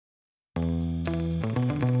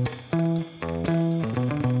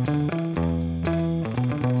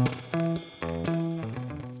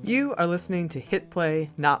are listening to Hit Play,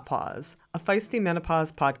 Not Pause, a feisty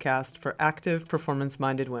menopause podcast for active,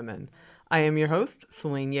 performance-minded women. I am your host,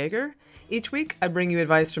 Celine Yeager. Each week, I bring you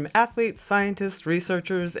advice from athletes, scientists,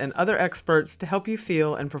 researchers, and other experts to help you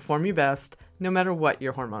feel and perform your best, no matter what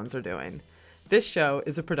your hormones are doing. This show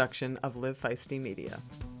is a production of Live Feisty Media.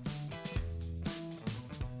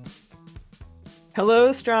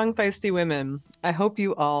 Hello, strong, feisty women. I hope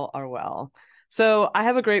you all are well. So I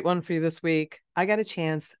have a great one for you this week. I got a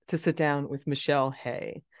chance to sit down with Michelle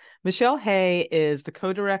Hay. Michelle Hay is the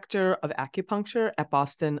co-director of acupuncture at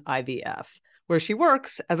Boston IVF, where she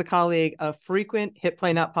works as a colleague of frequent Hit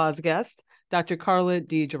Play Not Pause guest, Dr. Carla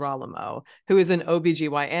DiGirolamo, who is an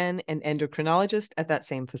OBGYN and endocrinologist at that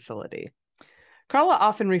same facility. Carla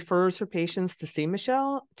often refers her patients to see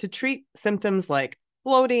Michelle to treat symptoms like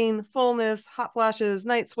bloating, fullness, hot flashes,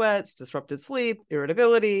 night sweats, disrupted sleep,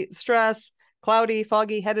 irritability, stress, cloudy,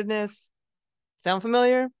 foggy headedness. Sound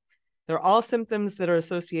familiar? They're all symptoms that are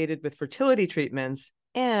associated with fertility treatments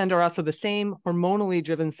and are also the same hormonally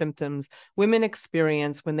driven symptoms women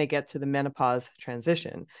experience when they get to the menopause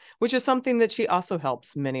transition, which is something that she also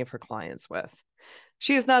helps many of her clients with.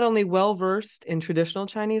 She is not only well-versed in traditional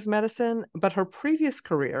Chinese medicine, but her previous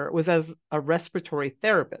career was as a respiratory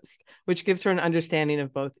therapist, which gives her an understanding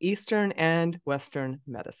of both Eastern and Western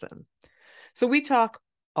medicine. So we talk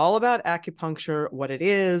all about acupuncture, what it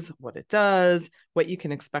is, what it does, what you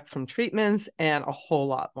can expect from treatments, and a whole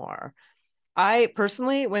lot more. I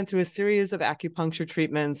personally went through a series of acupuncture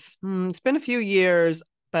treatments. It's been a few years,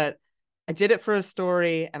 but I did it for a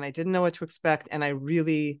story and I didn't know what to expect. And I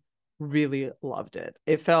really loved it.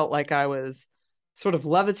 It felt like I was sort of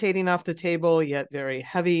levitating off the table, yet very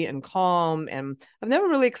heavy and calm. And I've never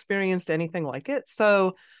really experienced anything like it.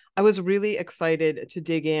 So I was really excited to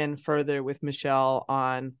dig in further with Michelle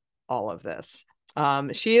on all of this.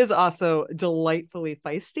 She is also delightfully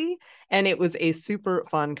feisty, and it was a super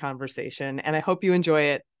fun conversation, and I hope you enjoy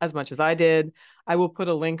it as much as I did. I will put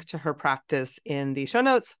a link to her practice in the show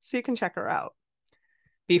notes so you can check her out.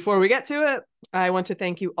 Before we get to it, I want to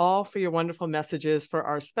thank you all for your wonderful messages for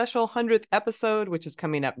our special 100th episode, which is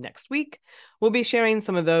coming up next week. We'll be sharing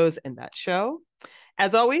some of those in that show.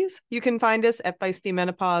 As always, you can find us at Feisty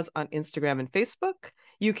Menopause on Instagram and Facebook.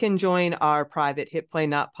 You can join our private Hit Play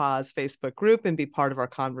Not Pause Facebook group and be part of our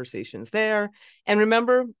conversations there. And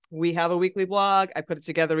remember, we have a weekly blog. I put it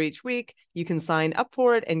together each week. You can sign up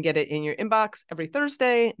for it and get it in your inbox every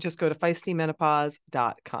Thursday. Just go to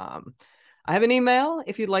feistymenopause.com. I have an email.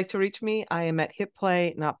 If you'd like to reach me, I am at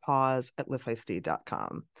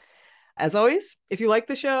hitplaynotpause@livefeisty.com. As always, if you like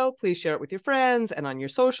the show, please share it with your friends and on your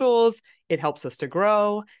socials. It helps us to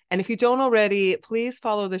grow. And if you don't already, please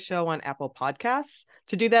follow the show on Apple Podcasts.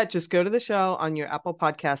 To do that, just go to the show on your Apple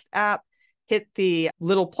Podcast app, hit the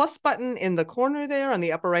little plus button in the corner there on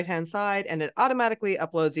the upper right-hand side, and it automatically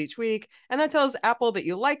uploads each week. And that tells Apple that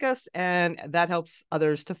you like us, and that helps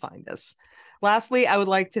others to find us. Lastly, I would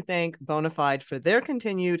like to thank Bonafide for their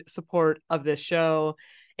continued support of this show.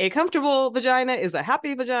 A comfortable vagina is a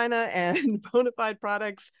happy vagina, and Bonafide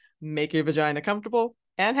products make your vagina comfortable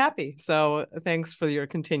and happy. So thanks for your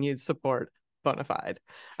continued support, Bonafide.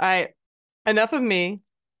 All right, enough of me.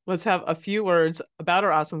 Let's have a few words about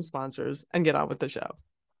our awesome sponsors and get on with the show.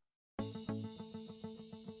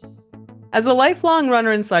 As a lifelong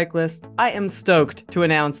runner and cyclist, I am stoked to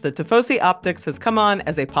announce that Tifosi Optics has come on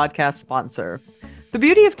as a podcast sponsor. The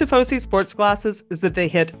beauty of Tifosi sports glasses is that they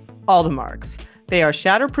hit all the marks. They are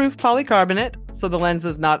shatterproof polycarbonate, so the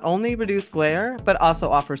lenses not only reduce glare, but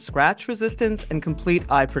also offer scratch resistance and complete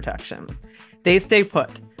eye protection. They stay put.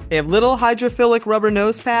 They have little hydrophilic rubber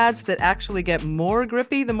nose pads that actually get more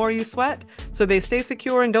grippy the more you sweat, so they stay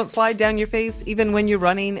secure and don't slide down your face even when you're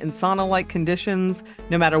running in sauna-like conditions.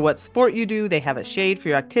 No matter what sport you do, they have a shade for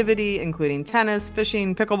your activity, including tennis,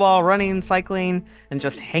 fishing, pickleball, running, cycling, and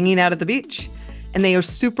just hanging out at the beach. And they are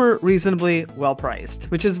super reasonably well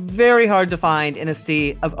priced, which is very hard to find in a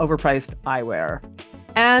sea of overpriced eyewear.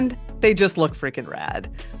 And they just look freaking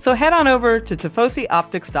rad. So head on over to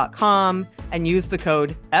tifosioptics.com and use the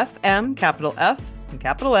code FM, capital F and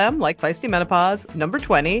capital M, like Feisty Menopause, number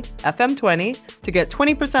 20, FM20, to get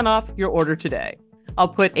 20% off your order today. I'll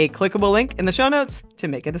put a clickable link in the show notes to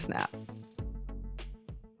make it a snap.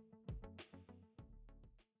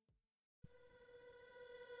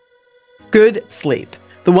 Good sleep.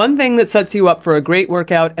 The one thing that sets you up for a great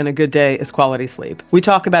workout and a good day is quality sleep. We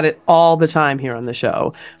talk about it all the time here on the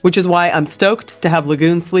show, which is why I'm stoked to have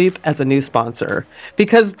Lagoon Sleep as a new sponsor.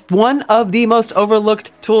 Because one of the most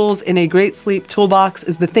overlooked tools in a great sleep toolbox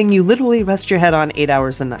is the thing you literally rest your head on 8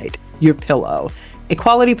 hours a night, your pillow. A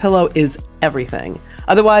quality pillow is everything.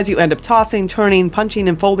 Otherwise, you end up tossing, turning, punching,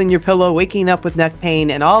 and folding your pillow, waking up with neck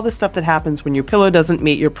pain, and all the stuff that happens when your pillow doesn't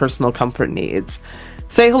meet your personal comfort needs.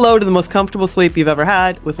 Say hello to the most comfortable sleep you've ever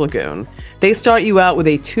had with Lagoon. They start you out with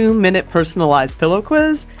a 2-minute personalized pillow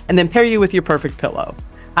quiz and then pair you with your perfect pillow.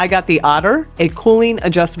 I got the Otter, a cooling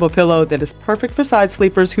adjustable pillow that is perfect for side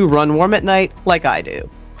sleepers who run warm at night like I do.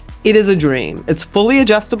 It is a dream. It's fully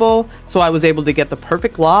adjustable, so I was able to get the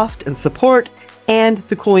perfect loft and support, and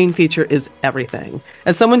the cooling feature is everything.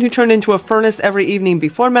 As someone who turned into a furnace every evening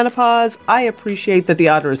before menopause, I appreciate that the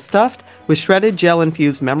Otter is stuffed with shredded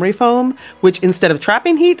gel-infused memory foam, which instead of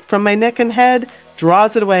trapping heat from my neck and head,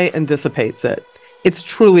 draws it away and dissipates it. It's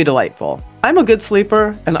truly delightful. I'm a good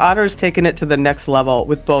sleeper, and Otter has taken it to the next level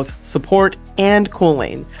with both support and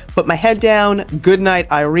cooling. Put my head down, good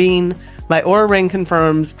night Irene. My Oura Ring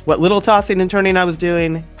confirms what little tossing and turning I was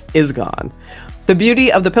doing is gone. The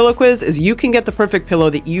beauty of the pillow quiz is you can get the perfect pillow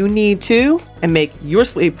that you need to and make your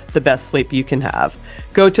sleep the best sleep you can have.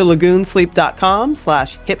 Go to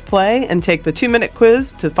lagoonsleep.com/hitplay and take the 2-minute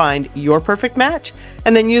quiz to find your perfect match,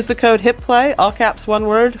 and then use the code HITPLAY, all caps one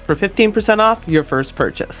word, for 15% off your first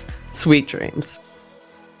purchase. Sweet dreams.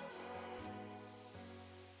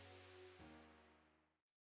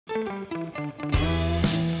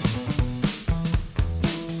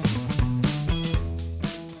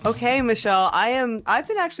 Okay, Michelle, I've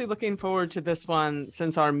been actually looking forward to this one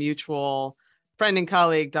since our mutual friend and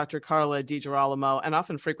colleague, Dr. Carla DiGirolamo, and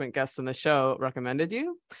often frequent guest on the show, recommended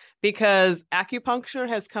you, because acupuncture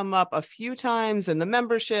has come up a few times in the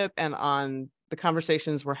membership and on the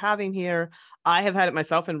conversations we're having here. I have had it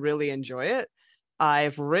myself and really enjoy it.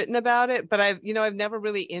 I've written about it, but I've never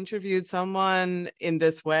really interviewed someone in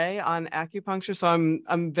this way on acupuncture. So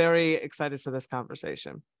I'm very excited for this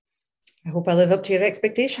conversation. I hope I live up to your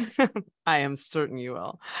expectations. I am certain you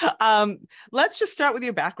will. Let's just start with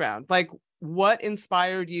your background. Like, what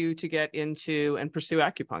inspired you to get into and pursue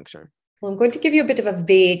acupuncture? Well, I'm going to give you a bit of a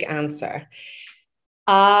vague answer.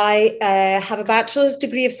 I have a bachelor's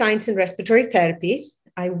degree of science in respiratory therapy.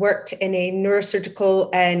 I worked in a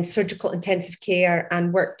neurosurgical and surgical intensive care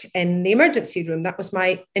and worked in the emergency room. That was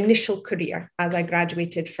my initial career as I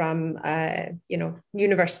graduated from,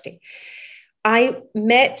 university. I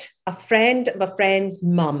met a friend of a friend's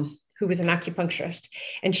mum who was an acupuncturist,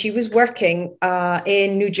 and she was working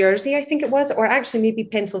in New Jersey, I think it was, or actually maybe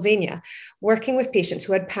Pennsylvania, working with patients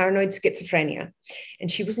who had paranoid schizophrenia.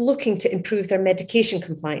 And she was looking to improve their medication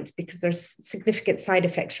compliance because there's significant side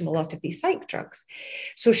effects from a lot of these psych drugs.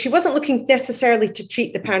 So she wasn't looking necessarily to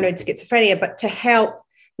treat the paranoid schizophrenia, but to help. I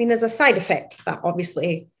mean, as a side effect, that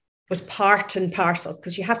obviously was part and parcel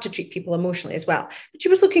because you have to treat people emotionally as well. But she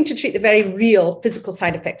was looking to treat the very real physical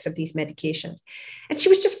side effects of these medications. And she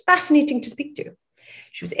was just fascinating to speak to.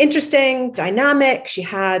 She was interesting, dynamic. She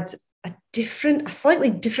had a slightly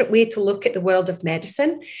different way to look at the world of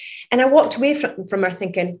medicine. And I walked away from her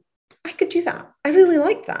thinking, I could do that. I really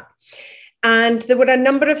like that. And there were a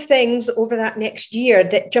number of things over that next year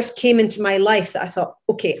that just came into my life that I thought,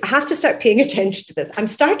 okay, I have to start paying attention to this. I'm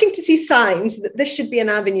starting to see signs that this should be an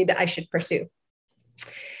avenue that I should pursue.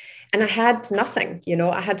 And I had nothing,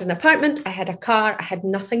 I had an apartment, I had a car, I had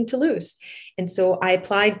nothing to lose. And so I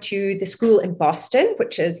applied to the school in Boston,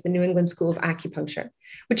 which is the New England School of Acupuncture,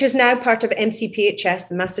 which is now part of MCPHS,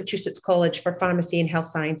 the Massachusetts College for Pharmacy and Health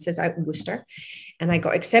Sciences out in Worcester. And I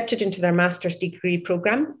got accepted into their master's degree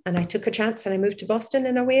program, and I took a chance and I moved to Boston,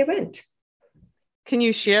 and away I went. Can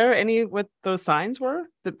you share what those signs were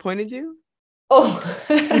that pointed you? Oh,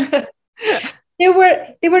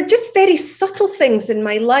 They were just very subtle things in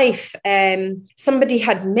my life. Somebody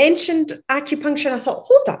had mentioned acupuncture, and I thought,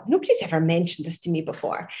 hold up, nobody's ever mentioned this to me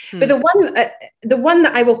before. But the one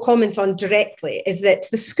that I will comment on directly is that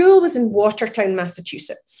the school was in Watertown,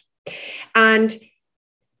 Massachusetts. And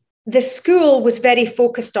the school was very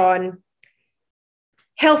focused on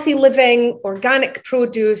healthy living, organic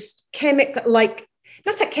produce,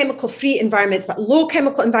 not a chemical-free environment, but low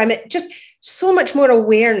chemical environment, just so much more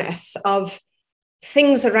awareness of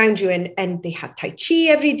things around you. And they had Tai Chi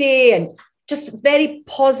every day and just very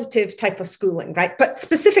positive type of schooling, right? But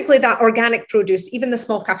specifically that organic produce, even the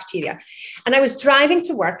small cafeteria. And I was driving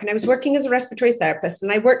to work, and I was working as a respiratory therapist,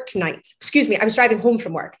 and I worked nights. I was driving home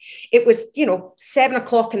from work. It was,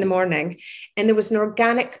 7:00 in the morning, and there was an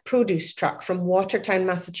organic produce truck from Watertown,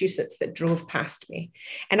 Massachusetts that drove past me.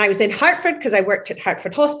 And I was in Hartford because I worked at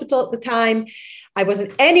Hartford Hospital at the time. I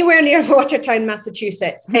wasn't anywhere near Watertown,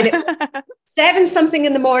 Massachusetts. And it was 7-something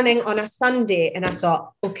in the morning on a Sunday. And I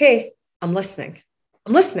thought, okay, I'm listening.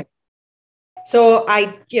 So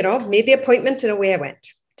I, made the appointment, and away I went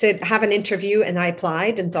to have an interview, and I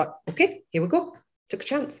applied and thought, okay, here we go. took a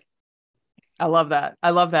chance. I love that. I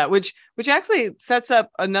love that, which actually sets up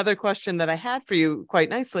another question that I had for you quite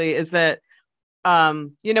nicely, is that,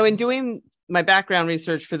 in doing my background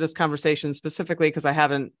research for this conversation specifically, because I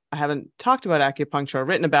haven't talked about acupuncture or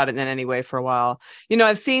written about it in any way for a while.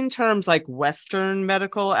 I've seen terms like Western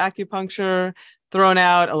medical acupuncture thrown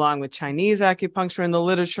out along with Chinese acupuncture in the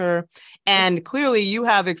literature. And clearly you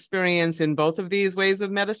have experience in both of these ways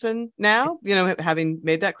of medicine now, having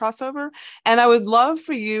made that crossover. And I would love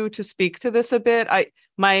for you to speak to this a bit.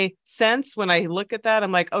 My sense when I look at that,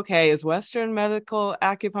 I'm like, okay, is Western medical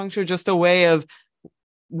acupuncture just a way of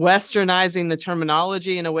Westernizing the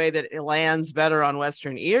terminology in a way that it lands better on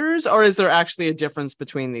Western ears? Or is there actually a difference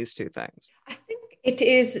between these two things? I think it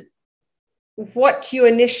is what you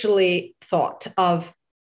initially thought of.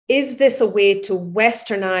 Is this a way to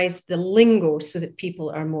Westernize the lingo so that people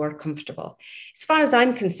are more comfortable? As far as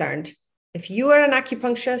I'm concerned, if you are an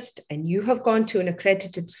acupuncturist and you have gone to an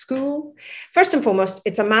accredited school, first and foremost,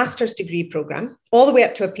 it's a master's degree program, all the way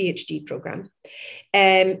up to a PhD program.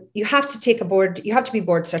 You have to take you have to be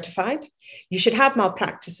board certified. You should have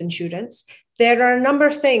malpractice insurance. There are a number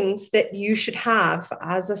of things that you should have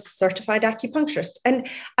as a certified acupuncturist. And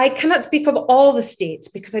I cannot speak of all the states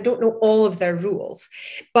because I don't know all of their rules.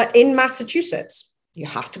 But in Massachusetts, you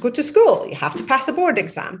have to go to school. You have to pass a board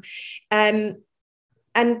exam.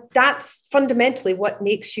 And that's fundamentally what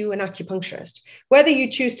makes you an acupuncturist. Whether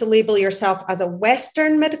you choose to label yourself as a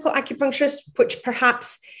Western medical acupuncturist, which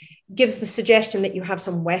perhaps gives the suggestion that you have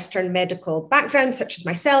some Western medical background, such as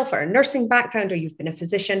myself, or a nursing background, or you've been a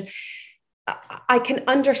physician, I can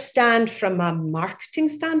understand from a marketing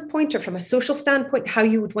standpoint or from a social standpoint how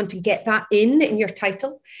you would want to get that in your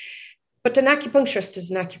title. But an acupuncturist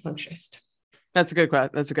is an acupuncturist. That's a good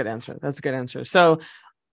answer. That's a good answer. So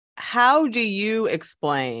how do you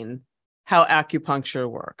explain how acupuncture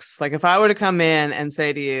works? Like if I were to come in and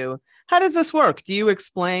say to you, how does this work? Do you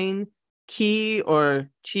explain Qi or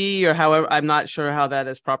Qi or however, I'm not sure how that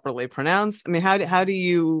is properly pronounced. I mean, how do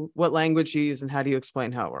you, what language do you use and how do you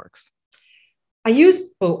explain how it works? I use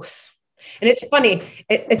both. And it's funny.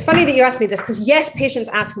 It's funny that you asked me this because yes, patients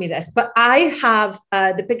ask me this, but I have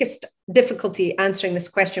the biggest difficulty answering this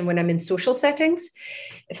question when I'm in social settings.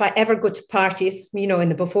 If I ever go to parties, in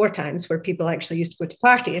the before times where people actually used to go to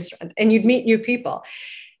parties and you'd meet new people,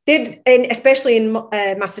 especially in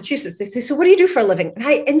Massachusetts, they say, so what do you do for a living? And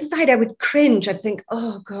I would cringe. I'd think,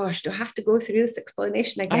 oh gosh, do I have to go through this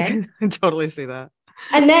explanation again? I can totally see that.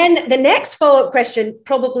 And then the next follow-up question,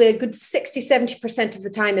 probably a good 60-70% of the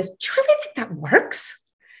time is, do you really think that works?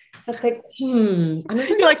 I think, And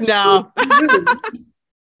you're like, no. I'm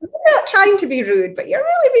not trying to be rude, but you're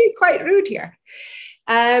really being quite rude here.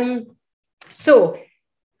 So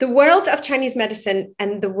the world of Chinese medicine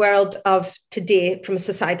and the world of today from a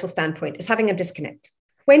societal standpoint is having a disconnect.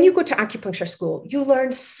 When you go to acupuncture school, you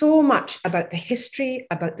learn so much about the history,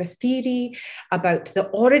 about the theory, about the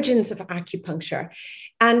origins of acupuncture.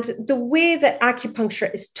 And the way that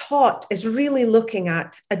acupuncture is taught is really looking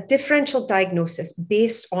at a differential diagnosis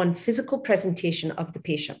based on physical presentation of the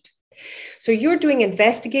patient. So you're doing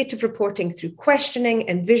investigative reporting through questioning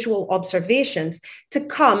and visual observations to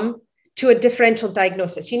come to a differential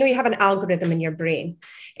diagnosis. You have an algorithm in your brain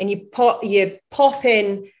and you pop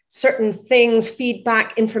in certain things,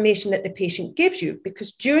 feedback, information that the patient gives you,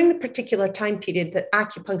 because during the particular time period that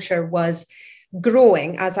acupuncture was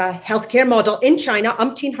growing as a healthcare model in China,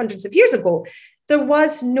 hundreds of years ago, there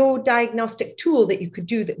was no diagnostic tool that you could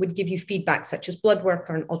do that would give you feedback, such as blood work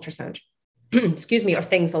or an ultrasound, or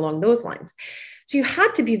things along those lines. So you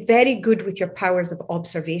had to be very good with your powers of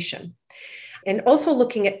observation and also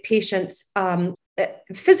looking at patients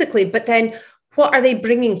physically, but then what are they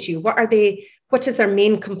bringing to you? What is their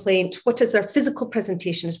main complaint? What is their physical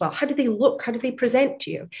presentation as well? How do they look? How do they present to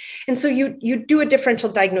you? And so you do a differential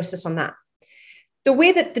diagnosis on that. The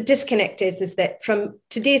way that the disconnect is that from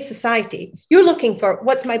today's society, you're looking for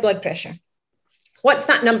what's my blood pressure? What's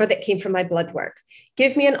that number that came from my blood work?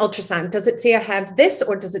 Give me an ultrasound. Does it say I have this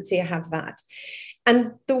or does it say I have that?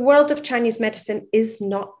 And the world of Chinese medicine is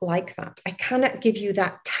not like that. I cannot give you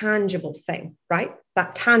that tangible thing, right?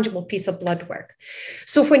 That tangible piece of blood work.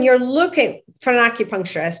 So when you're looking for an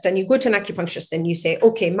acupuncturist and you go to an acupuncturist and you say,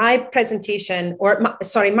 okay, my presentation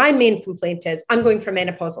my main complaint is I'm going for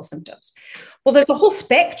menopausal symptoms. Well, there's a whole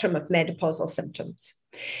spectrum of menopausal symptoms.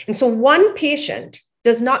 And so one patient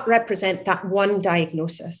does not represent that one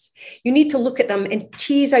diagnosis. You need to look at them and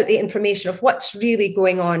tease out the information of what's really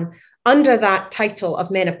going on under that title of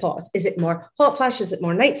menopause. Is it more hot flashes? Is it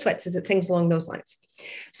more night sweats? Is it things along those lines?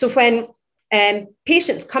 So when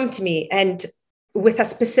patients come to me and with a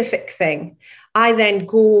specific thing. I then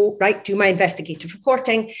go, right, do my investigative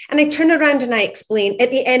reporting, and I turn around and I explain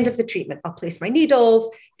at the end of the treatment. I'll place my needles,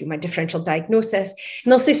 do my differential diagnosis,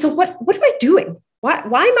 and they'll say, so what am I doing? Why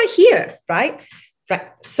am I here, right? Right.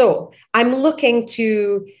 So I'm looking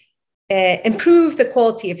to improve the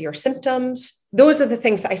quality of your symptoms. Those are the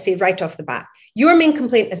things that I say right off the bat. Your main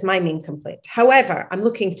complaint is my main complaint. However, I'm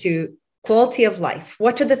looking to quality of life.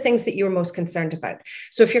 What are the things that you're most concerned about?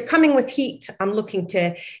 So if you're coming with heat, I'm looking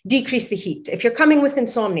to decrease the heat. If you're coming with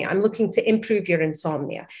insomnia, I'm looking to improve your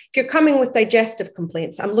insomnia. If you're coming with digestive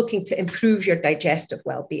complaints, I'm looking to improve your digestive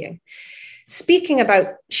well-being. Speaking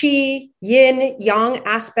about qi, yin, yang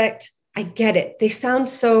aspect, I get it. They sound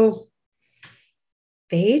so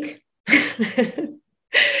vague.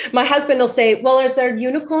 My husband will say, well, is there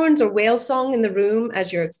unicorns or whale song in the room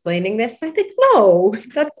as you're explaining this? And I think, no,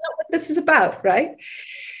 that's not what this is about, right?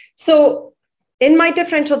 So in my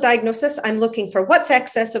differential diagnosis, I'm looking for what's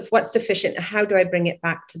excessive, what's deficient, and how do I bring it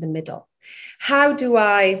back to the middle? How do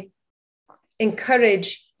I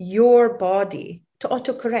encourage your body to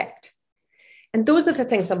autocorrect? And those are the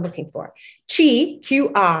things I'm looking for. Qi,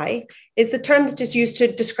 QI, is the term that is used to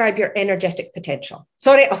describe your energetic potential.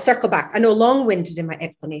 Sorry, I'll circle back. I know long-winded in my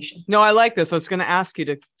explanation. No, I like this. I was going to ask you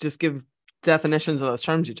to just give definitions of those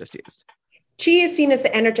terms you just used. Qi is seen as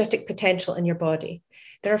the energetic potential in your body.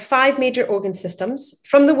 There are 5 major organ systems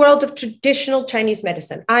from the world of traditional Chinese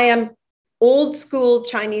medicine. I am old school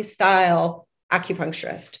Chinese style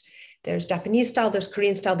acupuncturist. There's Japanese style, there's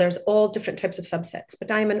Korean style, there's all different types of subsets, but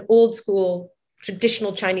I'm an old school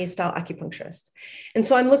traditional Chinese style acupuncturist. And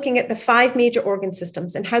so I'm looking at the 5 major organ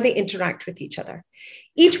systems and how they interact with each other.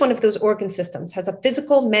 Each one of those organ systems has a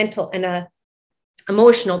physical, mental, and an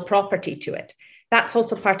emotional property to it. That's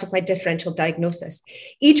also part of my differential diagnosis.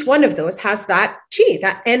 Each one of those has that qi,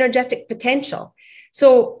 that energetic potential.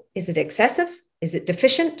 So is it excessive? Is it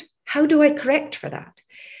deficient? How do I correct for that?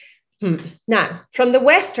 Now, from the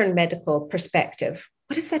Western medical perspective,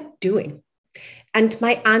 what is that doing? And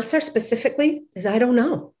my answer specifically is, I don't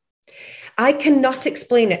know. I cannot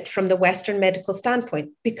explain it from the Western medical standpoint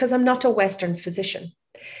because I'm not a Western physician.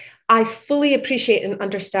 I fully appreciate and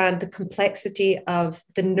understand the complexity of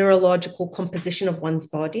the neurological composition of one's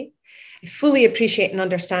body. I fully appreciate and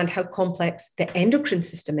understand how complex the endocrine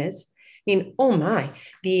system is. I mean, oh my,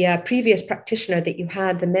 the previous practitioner that you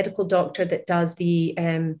had, the medical doctor that does the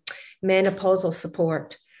menopausal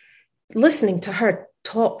support, listening to her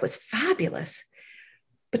talk was fabulous.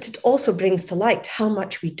 But it also brings to light how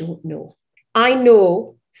much we don't know. I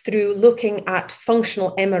know through looking at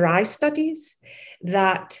functional MRI studies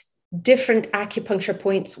that different acupuncture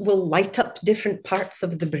points will light up different parts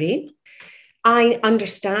of the brain. I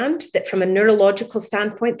understand that from a neurological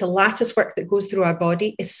standpoint, the lattice work that goes through our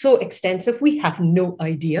body is so extensive, we have no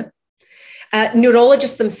idea.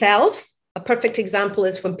 Neurologists themselves, a perfect example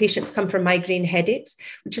is when patients come for migraine headaches,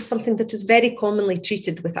 which is something that is very commonly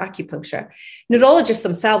treated with acupuncture. Neurologists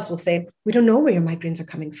themselves will say, we don't know where your migraines are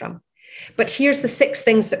coming from. But here's the 6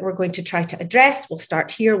 things that we're going to try to address. We'll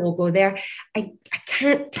start here, we'll go there. I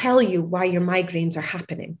can't tell you why your migraines are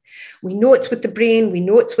happening. We know it's with the brain, we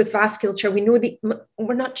know it's with vasculature, we know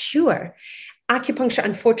we're not sure. Acupuncture,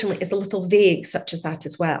 unfortunately, is a little vague, such as that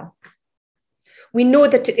as well. We know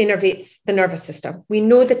that it innervates the nervous system. We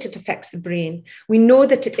know that it affects the brain. We know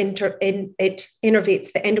that it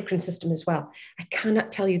innervates the endocrine system as well. I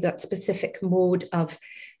cannot tell you that specific mode of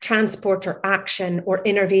transport or action or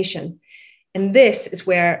innervation. And this is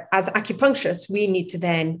where, as acupuncturists, we need to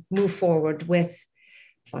then move forward with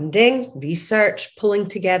funding, research, pulling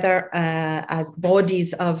together as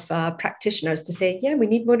bodies of practitioners to say, yeah, we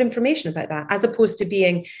need more information about that, as opposed to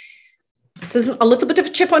being, this is a little bit of a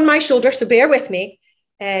chip on my shoulder, so bear with me,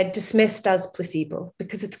 dismissed as placebo,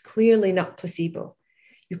 because it's clearly not placebo.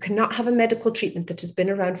 You cannot have a medical treatment that has been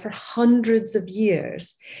around for hundreds of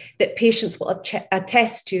years that patients will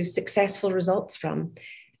attest to successful results from,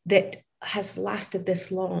 that has lasted this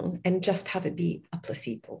long, and just have it be a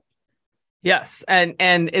placebo. Yes. And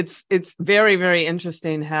it's very, very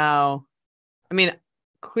interesting how, I mean,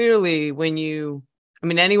 clearly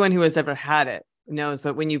anyone who has ever had it knows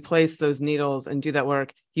that when you place those needles and do that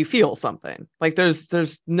work, you feel something. Like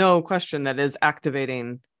there's no question that is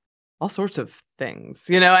activating all sorts of things,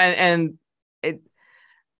 and it,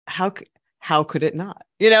 how could it not,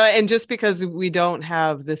 and just because we don't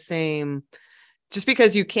have the same, just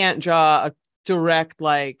because you can't draw a direct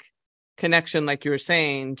connection, like you were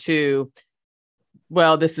saying, to,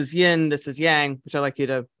 well, this is yin, this is yang, which I'd like you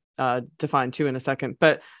to define too in a second.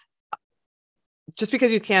 But just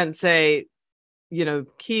because you can't say,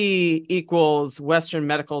 qi equals Western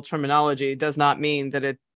medical terminology does not mean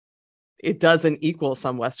that it doesn't equal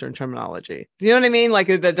some Western terminology. Do you know what I mean? Like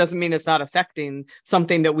that doesn't mean it's not affecting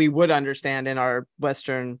something that we would understand in our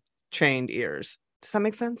Western trained ears. Does that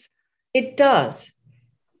make sense? It does.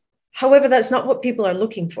 However, that's not what people are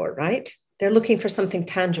looking for, right? They're looking for something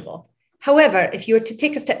tangible. However, if you were to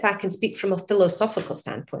take a step back and speak from a philosophical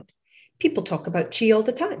standpoint, people talk about chi all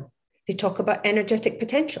the time. They talk about energetic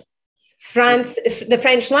potential. The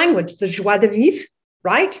French language, the joie de vivre,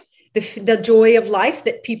 right? The joy of life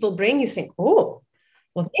that people bring, you think, oh,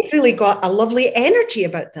 well, they've really got a lovely energy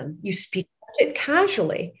about them. You speak about it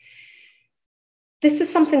casually. This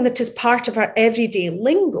is something that is part of our everyday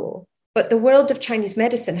lingo, but the world of Chinese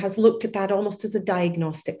medicine has looked at that almost as a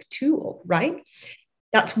diagnostic tool, right?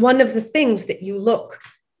 That's one of the things that you look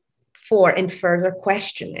for in further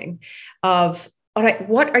questioning of, all right,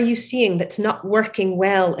 what are you seeing that's not working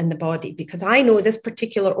well in the body? Because I know this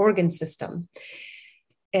particular organ system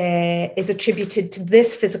is attributed to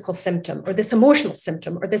this physical symptom or this emotional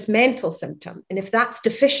symptom or this mental symptom. And if that's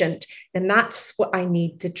deficient, then that's what I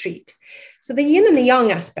need to treat. So the yin and the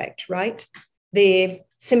yang aspect, right? The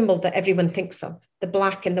symbol that everyone thinks of, the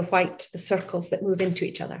black and the white, the circles that move into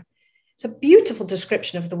each other. It's a beautiful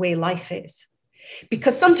description of the way life is.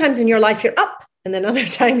 Because sometimes in your life you're up and then other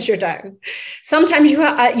times you're down. Sometimes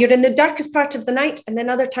you're in the darkest part of the night and then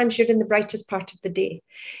other times you're in the brightest part of the day.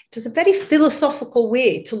 It is a very philosophical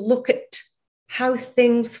way to look at how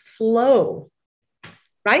things flow,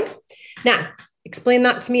 right? Now, explain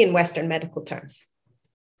that to me in Western medical terms.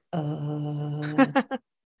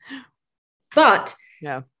 But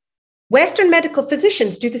yeah, Western medical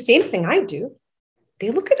physicians do the same thing I do. They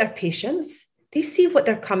look at their patients. They see what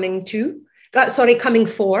they're coming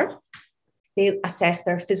for. They assess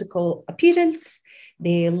their physical appearance.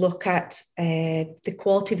 They look at the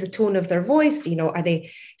quality of the tone of their voice. You know, are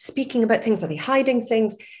they speaking about things? Are they hiding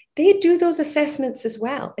things? They do those assessments as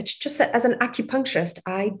well. It's just that as an acupuncturist,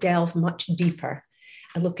 I delve much deeper.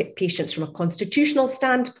 I look at patients from a constitutional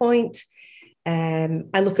standpoint.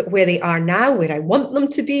 I look at where they are now, where I want them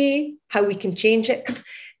to be, how we can change it. Because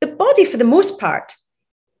the body, for the most part,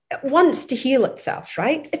 wants to heal itself,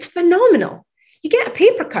 right? It's phenomenal. You get a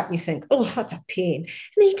paper cut and you think, oh, that's a pain. And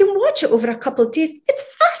then you can watch it over a couple of days.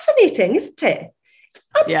 It's fascinating, isn't it? It's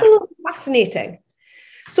absolutely fascinating.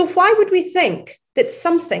 So why would we think that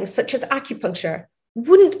something such as acupuncture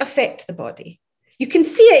wouldn't affect the body? You can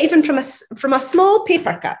see it even from a small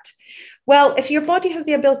paper cut. Well, if your body has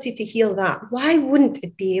the ability to heal that, why wouldn't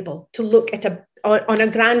it be able to look at on a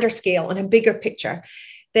grander scale, on a bigger picture,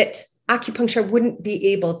 that acupuncture wouldn't be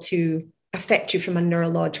able to affect you from a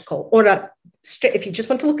neurological or if you just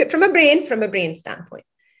want to look at it from a brain standpoint.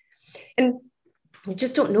 And we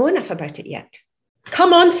just don't know enough about it yet.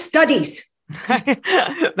 Come on, studies.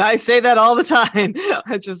 I say that all the time.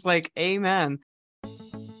 I just like, amen.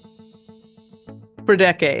 For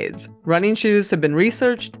decades, running shoes have been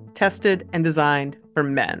researched, tested, and designed for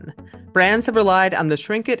men. Brands have relied on the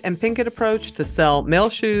shrink it and pink it approach to sell male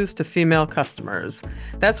shoes to female customers.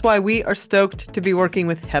 That's why we are stoked to be working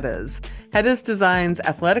with Heddas. Heddas designs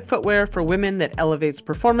athletic footwear for women that elevates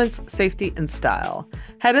performance, safety, and style.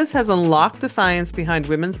 Heddas has unlocked the science behind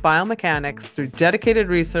women's biomechanics through dedicated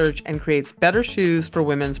research and creates better shoes for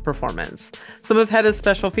women's performance. Some of Heddas'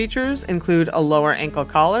 special features include a lower ankle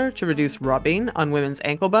collar to reduce rubbing on women's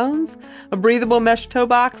ankle bones, a breathable mesh toe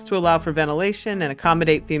box to allow for ventilation and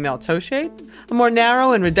accommodate female toe shape, a more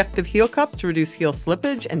narrow and reductive heel cup to reduce heel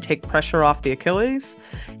slippage and take pressure off the Achilles,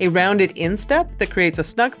 a rounded instep that creates a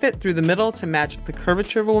snug fit through the middle to match the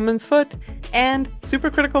curvature of a woman's foot, and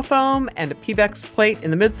supercritical foam and a Pebax plate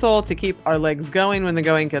in the midsole to keep our legs going when the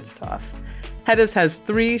going gets tough. Heddas has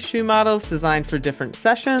 3 shoe models designed for different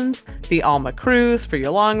sessions: the Alma Cruise for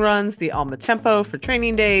your long runs, the Alma Tempo for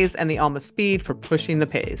training days, and the Alma Speed for pushing the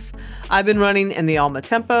pace. I've been running in the Alma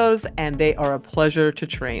Tempos, and they are a pleasure to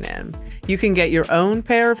train in. You can get your own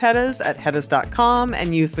pair of Heddas at heddas.com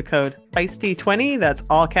and use the code Feisty20, that's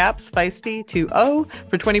all caps, Feisty20,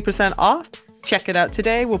 for 20% off. Check it out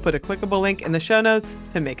today. We'll put a clickable link in the show notes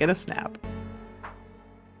to make it a snap.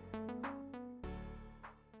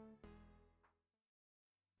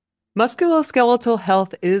 Musculoskeletal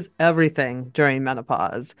health is everything during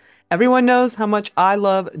menopause. Everyone knows how much I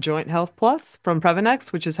love Joint Health Plus from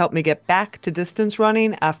Previnex, which has helped me get back to distance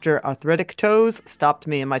running after arthritic toes stopped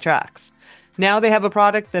me in my tracks. Now they have a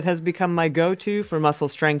product that has become my go-to for muscle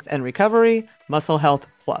strength and recovery, Muscle Health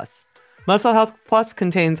Plus. Muscle Health Plus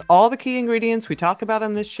contains all the key ingredients we talk about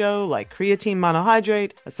on this show, like creatine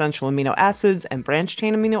monohydrate, essential amino acids, and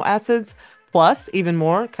branched-chain amino acids, plus even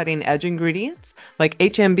more cutting-edge ingredients like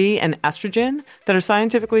HMB and estrogen that are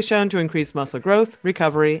scientifically shown to increase muscle growth,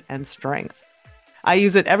 recovery, and strength. I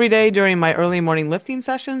use it every day during my early morning lifting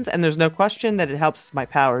sessions, and there's no question that it helps my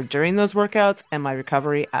power during those workouts and my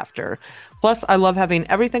recovery after. Plus, I love having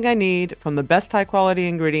everything I need from the best high quality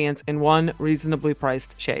ingredients in one reasonably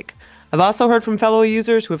priced shake. I've also heard from fellow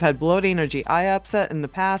users who have had bloating or GI upset in the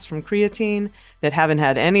past from creatine that haven't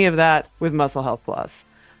had any of that with Muscle Health Plus.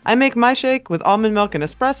 I make my shake with almond milk and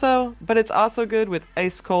espresso, but it's also good with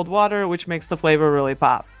ice cold water, which makes the flavor really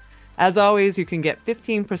pop. As always, you can get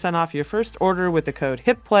 15% off your first order with the code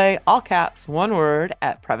HIPPLAY, all caps, one word,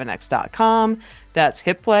 at Previnex.com. That's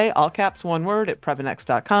HIPPLAY, all caps, one word, at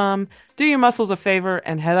Previnex.com. Do your muscles a favor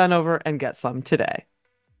and head on over and get some today.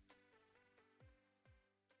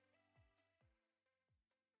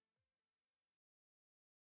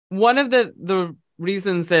 One of the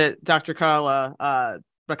reasons that Dr. Carla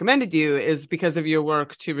recommended you is because of your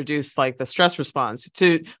work to reduce like the stress response.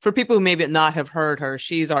 For people who maybe not have heard her,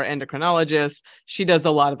 she's our endocrinologist. She does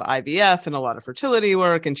a lot of IVF and a lot of fertility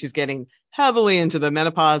work, and she's getting heavily into the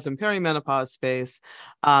menopause and perimenopause space.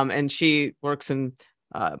 And she works in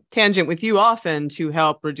tangent with you often to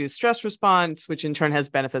help reduce stress response, which in turn has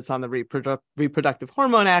benefits on the reproductive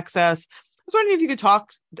hormone access. I was wondering if you could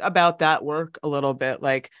talk about that work a little bit,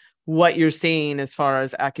 like what you're seeing as far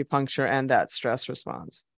as acupuncture and that stress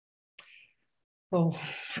response. Oh,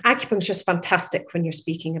 acupuncture is fantastic when you're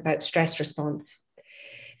speaking about stress response.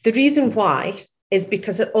 The reason why is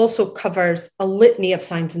because it also covers a litany of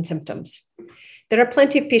signs and symptoms. There are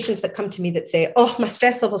plenty of patients that come to me that say, oh, my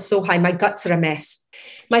stress level is so high, my guts are a mess.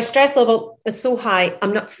 My stress level is so high,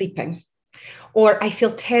 I'm not sleeping. Or I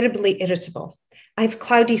feel terribly irritable. I have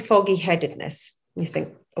cloudy, foggy headedness. You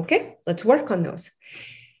think, okay, let's work on those.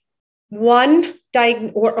 One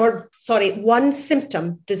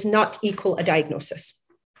symptom does not equal a diagnosis.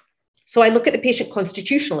 So I look at the patient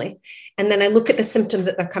constitutionally, and then I look at the symptom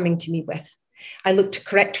that they're coming to me with. I look to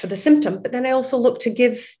correct for the symptom, but then I also look to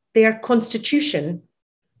give their constitution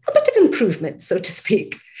a bit of improvement, so to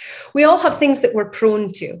speak. We all have things that we're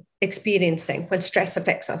prone to experiencing when stress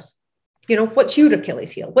affects us. You know, what's your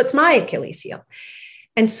Achilles heel? What's my Achilles heel?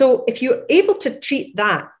 And so if you're able to treat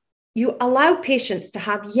that, you allow patients to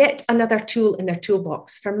have yet another tool in their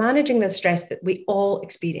toolbox for managing the stress that we all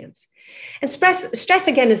experience. And stress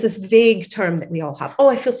again, is this vague term that we all have. Oh,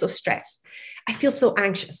 I feel so stressed. I feel so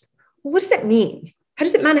anxious. Well, what does it mean? How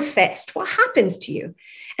does it manifest? What happens to you?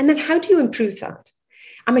 And then how do you improve that?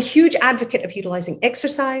 I'm a huge advocate of utilizing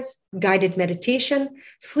exercise, guided meditation.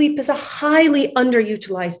 Sleep is a highly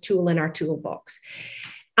underutilized tool in our toolbox.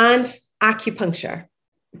 And acupuncture,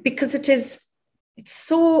 because it's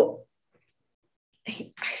so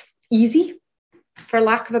easy, for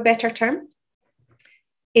lack of a better term.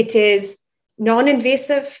 It is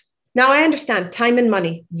non-invasive. Now, I understand time and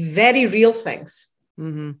money, very real things.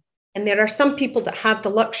 Mm-hmm. And there are some people that have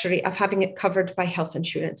the luxury of having it covered by health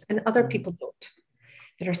insurance, and other people don't.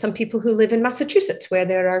 There are some people who live in Massachusetts where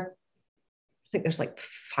there are, I think there's like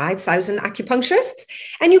 5,000 acupuncturists,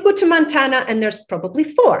 and you go to Montana and there's probably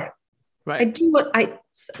 4. Right.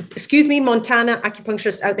 Excuse me, Montana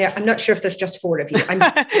acupuncturists out there. I'm not sure if there's just 4 of you.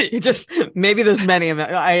 Maybe there's many of them.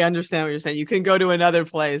 I understand what you're saying. You can go to another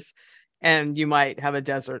place and you might have a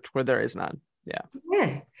desert where there is none. Yeah.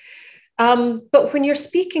 Yeah. But when you're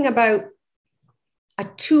speaking about a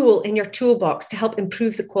tool in your toolbox to help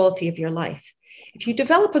improve the quality of your life, if you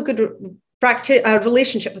develop a good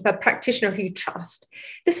relationship with a practitioner who you trust,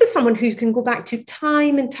 this is someone who you can go back to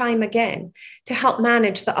time and time again to help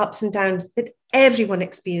manage the ups and downs that everyone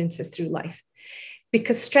experiences through life.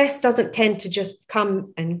 Because stress doesn't tend to just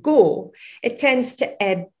come and go. It tends to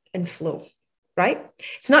ebb and flow, right?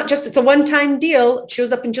 It's a one-time deal. It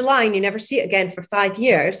shows up in July and you never see it again for 5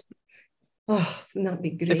 years. Oh, wouldn't that be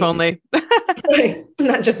great? If only. Wouldn't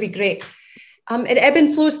that just be great? It ebb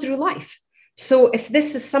and flows through life. So if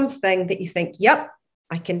this is something that you think, yep,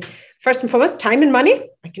 I can, first and foremost, time and money,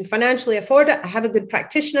 I can financially afford it. I have a good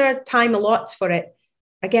practitioner, time allots for it.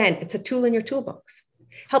 Again, it's a tool in your toolbox.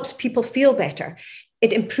 Helps people feel better.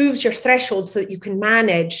 It improves your threshold so that you can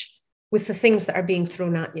manage with the things that are being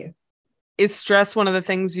thrown at you. Is stress one of the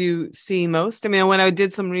things you see most? I mean, when I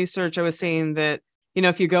did some research, I was seeing that,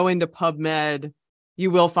 if you go into PubMed, you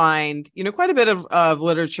will find, quite a bit of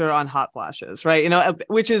literature on hot flashes, right?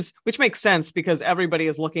 Which makes sense because everybody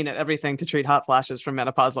is looking at everything to treat hot flashes for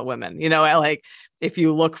menopausal women. Like if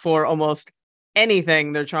you look for almost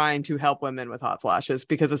anything, they're trying to help women with hot flashes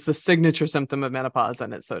because it's the signature symptom of menopause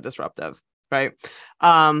and it's so disruptive, right?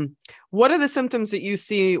 What are the symptoms that you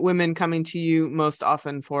see women coming to you most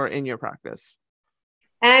often for in your practice?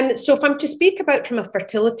 So if I'm to speak about from a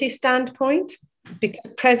fertility standpoint,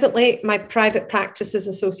 because presently my private practice is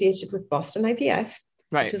associated with Boston IVF,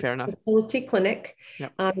 Right. which is Fair a enough. fertility clinic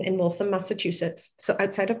Yep. in Waltham, Massachusetts, so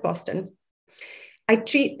outside of Boston. I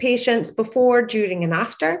treat patients before, during, and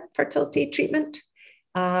after fertility treatment.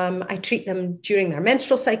 I treat them during their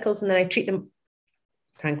menstrual cycles, and then I treat them,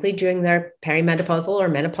 frankly, during their perimenopausal or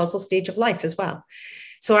menopausal stage of life as well.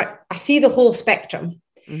 So I see the whole spectrum.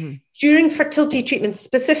 Mm-hmm. During fertility treatment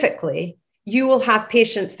specifically, you will have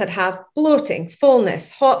patients that have bloating, fullness,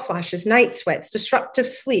 hot flashes, night sweats, disruptive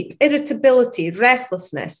sleep, irritability,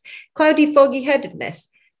 restlessness, cloudy, foggy headedness.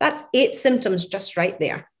 That's 8 symptoms just right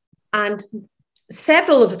there. And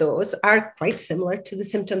several of those are quite similar to the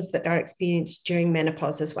symptoms that are experienced during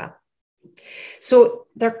menopause as well. So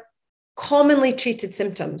they're commonly treated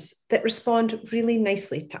symptoms that respond really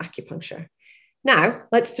nicely to acupuncture. Now,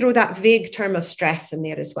 let's throw that vague term of stress in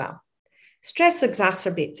there as well. Stress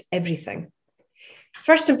exacerbates everything.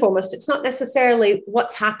 First and foremost, it's not necessarily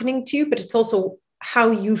what's happening to you, but it's also how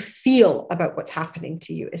you feel about what's happening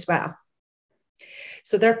to you as well.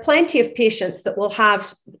 So there are plenty of patients that will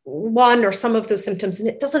have one or some of those symptoms and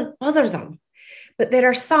it doesn't bother them. But there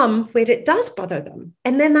are some where it does bother them.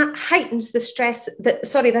 And then that heightens the stress,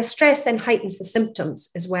 the stress then heightens the symptoms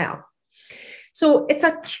as well. So it's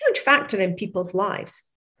a huge factor in people's lives.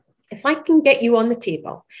 If I can get you on the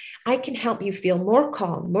table, I can help you feel more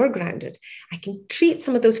calm, more grounded. I can treat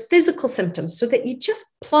some of those physical symptoms so that you just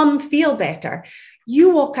plumb feel better.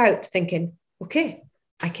 You walk out thinking, okay,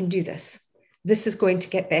 I can do this. This is going to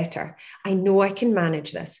get better. I know I can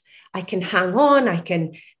manage this. I can hang on. I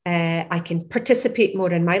can participate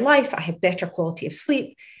more in my life. I have better quality of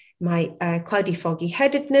sleep. My cloudy, foggy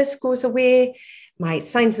headedness goes away. My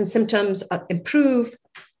signs and symptoms improve.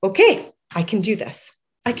 Okay, I can do this.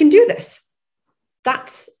 I can do this.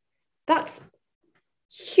 That's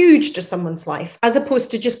huge to someone's life, as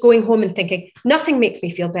opposed to just going home and thinking, nothing makes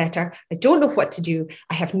me feel better. I don't know what to do.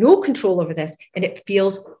 I have no control over this, and it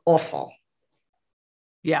feels awful.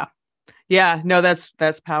 Yeah. Yeah. No,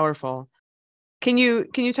 that's powerful. Can you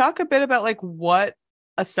talk a bit about like what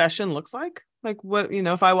a session looks like? Like what,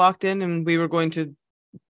 if I walked in and we were going to,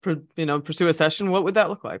 pursue a session, what would that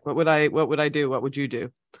look like? What would I do? What would you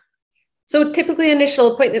do? So typically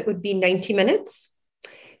initial appointment would be 90 minutes.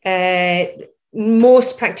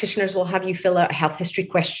 Most practitioners will have you fill out a health history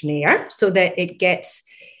questionnaire so that it gets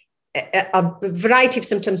a variety of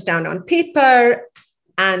symptoms down on paper.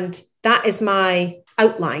 And that is my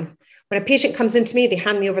outline. When a patient comes into me, they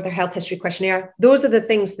hand me over their health history questionnaire. Those are the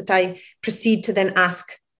things that I proceed to then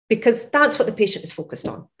ask, because that's what the patient is focused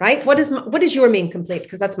on, right? What is your main complaint?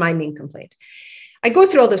 Because that's my main complaint. I go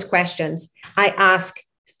through all those questions. I ask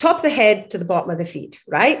top of the head to the bottom of the feet,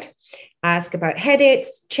 right? I ask about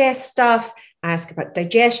headaches, chest stuff. I ask about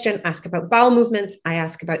digestion, ask about bowel movements. I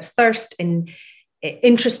ask about thirst and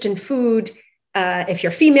interest in food. If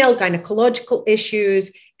you're female, gynecological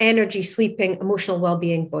issues, energy, sleeping, emotional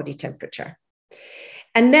well-being, body temperature.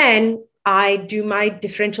 And then I do my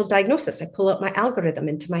differential diagnosis. I pull out my algorithm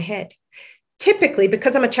into my head. Typically,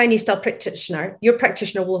 because I'm a Chinese style practitioner, your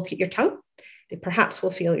practitioner will look at your tongue. They perhaps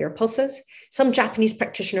will feel your pulses. Some Japanese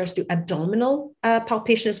practitioners do abdominal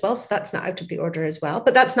palpation as well. So that's not out of the order as well,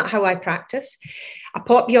 but that's not how I practice. I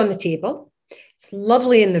pop you on the table. It's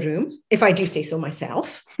lovely in the room, if I do say so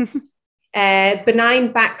myself.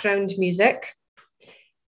 Benign background music,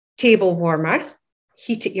 table warmer,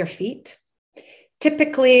 heat at your feet.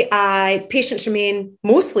 Typically, patients remain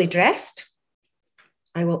mostly dressed.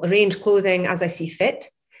 I will arrange clothing as I see fit.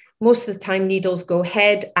 Most of the time, needles go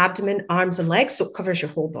head, abdomen, arms, and legs, so it covers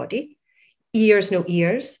your whole body. Ears, no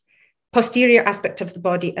ears. Posterior aspect of the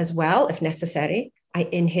body as well, if necessary. I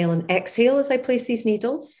inhale and exhale as I place these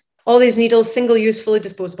needles. All these needles, single-use, fully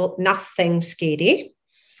disposable, nothing scary.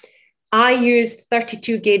 I use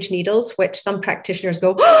 32 gauge needles, which some practitioners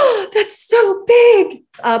go, oh, that's so big.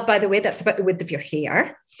 By the way, that's about the width of your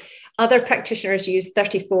hair. Other practitioners use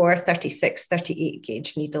 34, 36, 38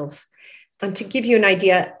 gauge needles. And to give you an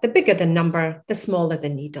idea, the bigger the number, the smaller the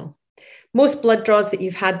needle. Most blood draws that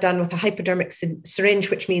you've had done with a hypodermic syringe,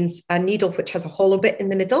 which means a needle which has a hollow bit in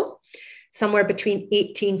the middle, somewhere between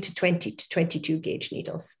 18 to 20 to 22 gauge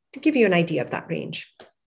needles, to give you an idea of that range.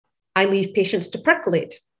 I leave patients to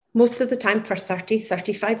percolate, most of the time for 30,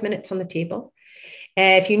 35 minutes on the table.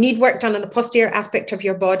 If you need work done on the posterior aspect of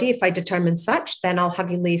your body, if I determine such, then I'll have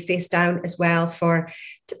you lay face down as well for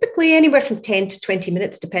typically anywhere from 10 to 20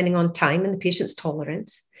 minutes, depending on time and the patient's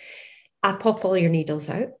tolerance. I pop all your needles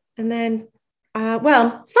out and then,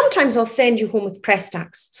 sometimes I'll send you home with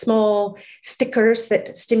Prestax, small stickers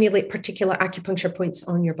that stimulate particular acupuncture points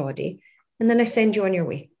on your body. And then I send you on your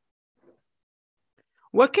way.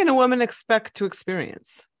 What can a woman expect to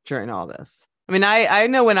experience during all this? I mean, I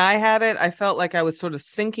know when I had it, I felt like I was sort of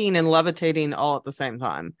sinking and levitating all at the same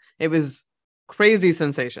time. It was crazy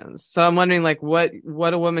sensations. So I'm wondering, like, what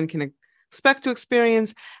a woman can expect to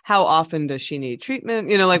experience. How often does she need treatment?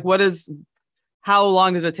 You know, like, how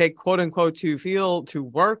long does it take, quote unquote, to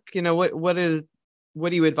work? You know, what do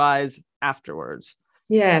you advise afterwards?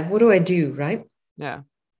 Yeah. What do I do? Right. Yeah.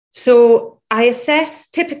 So I assess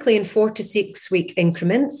typically in 4 to 6 week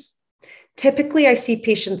increments. Typically, I see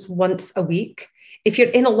patients once a week. If you're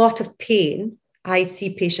in a lot of pain, I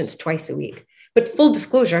see patients twice a week. But full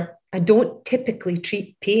disclosure, I don't typically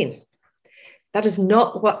treat pain. That is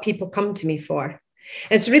not what people come to me for. And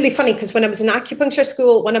it's really funny because when I was in acupuncture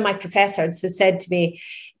school, one of my professors has said to me,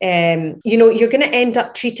 you're going to end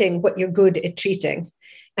up treating what you're good at treating.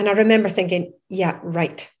 And I remember thinking, yeah,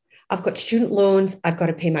 right. I've got student loans. I've got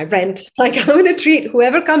to pay my rent. Like, I'm going to treat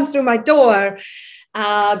whoever comes through my door.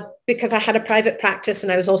 Because I had a private practice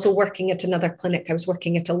and I was also working at another clinic. I was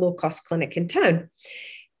working at a low-cost clinic in town.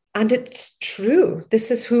 And it's true. This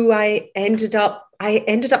is who I ended up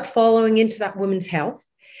following into that woman's health.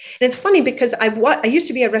 And it's funny because I used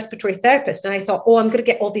to be a respiratory therapist and I thought, I'm going to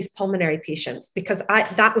get all these pulmonary patients because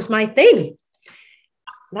that was my thing.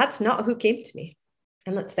 That's not who came to me.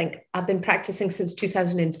 And let's think, I've been practicing since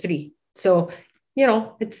 2003. So,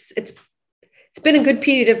 it's been a good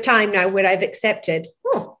period of time now where I've accepted,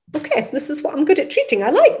 okay, this is what I'm good at treating. I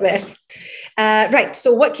like this. Right.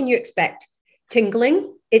 So what can you expect?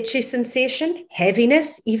 Tingling, itchy sensation,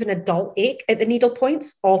 heaviness, even a dull ache at the needle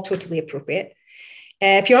points, all totally appropriate.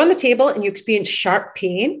 If you're on the table and you experience sharp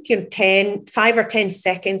pain, 5 or 10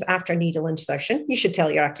 seconds after a needle insertion, you should tell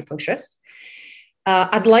your acupuncturist.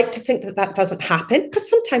 I'd like to think that doesn't happen, but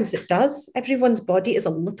sometimes it does. Everyone's body is a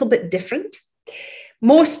little bit different.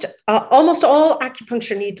 Almost all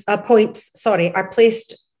acupuncture points are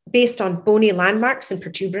placed based on bony landmarks and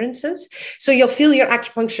protuberances. So you'll feel your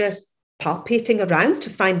acupuncturist palpating around to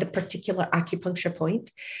find the particular acupuncture point.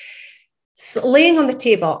 So laying on the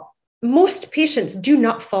table, most patients do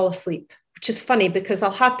not fall asleep, which is funny because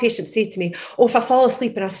I'll have patients say to me, if I fall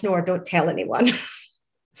asleep and I snore, don't tell anyone.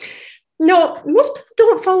 No, most people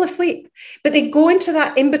don't fall asleep, but they go into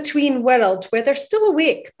that in-between world where they're still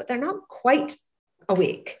awake, but they're not quite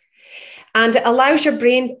awake. And it allows your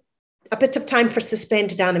brain a bit of time for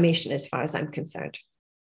suspended animation as far as I'm concerned.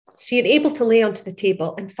 So you're able to lay onto the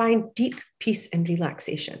table and find deep peace and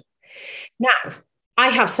relaxation. Now, I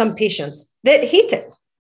have some patients that hate it.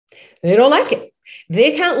 They don't like it.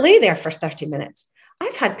 They can't lay there for 30 minutes.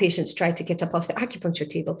 I've had patients try to get up off the acupuncture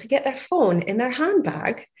table to get their phone in their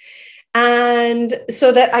handbag. And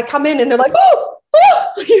so that I come in and they're like,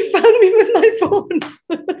 you found me with my phone.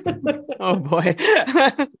 Oh boy.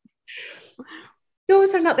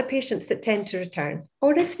 Those are not the patients that tend to return.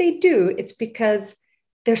 Or if they do, it's because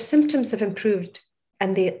their symptoms have improved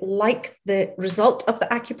and they like the result of the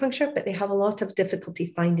acupuncture, but they have a lot of difficulty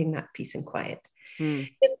finding that peace and quiet.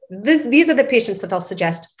 These are the patients that I'll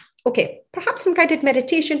suggest, okay, perhaps some guided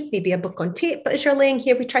meditation, maybe a book on tape, but as you're laying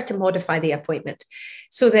here, we try to modify the appointment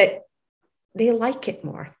so that they like it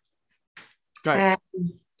more. Right.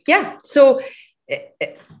 So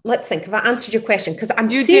let's think. Have I answered your question? Because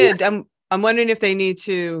you did. I'm wondering if they need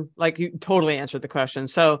to, like, you totally answered the question.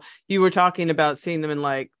 So you were talking about seeing them in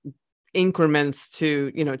like increments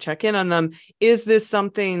to, check in on them. Is this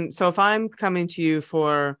something? So if I'm coming to you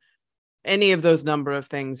for any of those number of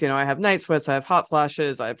things, I have night sweats, I have hot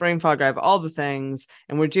flashes, I have brain fog, I have all the things,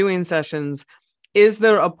 and we're doing sessions. Is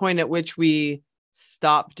there a point at which we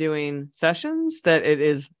stop doing sessions, that it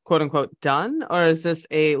is quote unquote done, or is this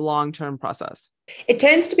a long-term process? It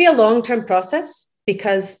tends to be a long-term process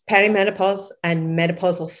because perimenopause and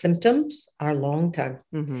menopausal symptoms are long-term.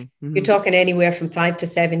 You're talking anywhere from 5 to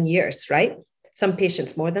 7 years, right? Some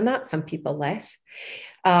patients more than that, some people less.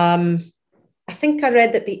 I think I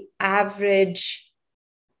read that the average,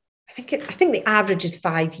 I think the average is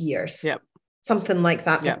 5 years. Yep. Something like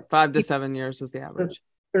that. Yeah, 5 to 7 years is the average.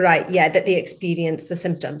 Right. Yeah, that they experience the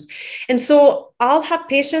symptoms. And so I'll have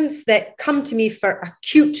patients that come to me for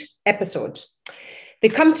acute episodes. They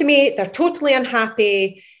come to me, they're totally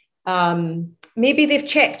unhappy. Maybe they've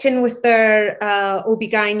checked in with their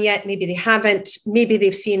OB-GYN yet. Maybe they haven't. Maybe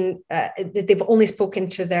they've seen that they've only spoken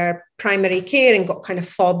to their primary care and got kind of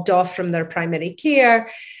fobbed off from their primary care.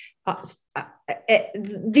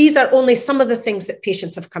 These are only some of the things that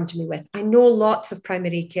patients have come to me with. I know lots of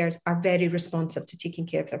primary cares are very responsive to taking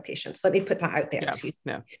care of their patients. Let me put that out there.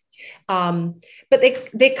 Yeah. But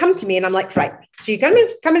they come to me and I'm like, right, so you're going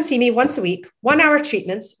to come and see me once a week, 1 hour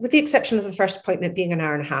treatments, with the exception of the first appointment being an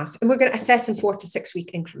hour and a half. And we're going to assess in 4 to 6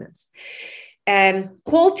 week increments.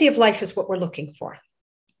 Quality of life is what we're looking for.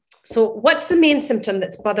 So, what's the main symptom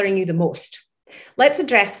that's bothering you the most? Let's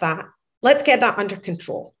address that. Let's get that under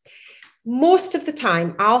control. Most of the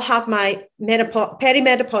time, I'll have my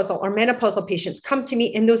perimenopausal or menopausal patients come to me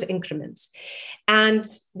in those increments and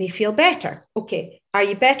they feel better. Okay, are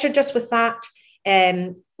you better just with that?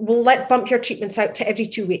 We'll bump your treatments out to every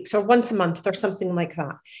 2 weeks or once a month or something like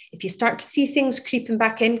that. If you start to see things creeping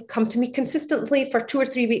back in, come to me consistently for 2 or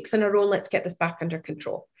 3 weeks in a row and let's get this back under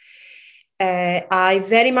control. I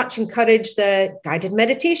very much encourage the guided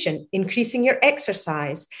meditation, increasing your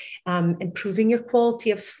exercise, improving your quality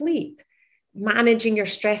of sleep, managing your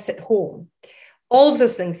stress at home. All of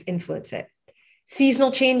those things influence it.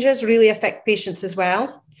 Seasonal changes really affect patients as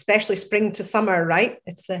well, especially spring to summer, right?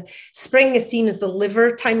 It's the spring is seen as the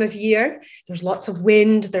liver time of year. There's lots of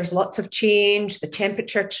wind, there's lots of change, the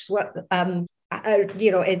temperature, it's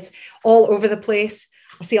all over the place.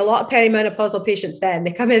 I see a lot of perimenopausal patients then.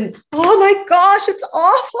 They come in, oh my gosh, it's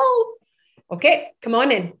awful. Okay, come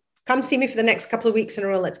on in. Come see me for the next couple of weeks in a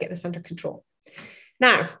row. Let's get this under control.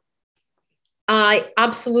 Now, I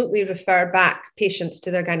absolutely refer back patients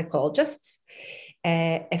to their gynecologists.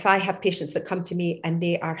 If I have patients that come to me and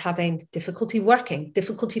they are having difficulty working,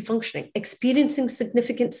 difficulty functioning, experiencing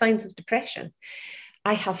significant signs of depression,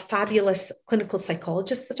 I have fabulous clinical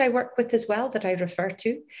psychologists that I work with as well that I refer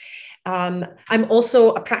to. I'm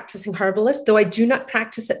also a practicing herbalist, though I do not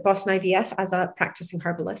practice at Boston IVF as a practicing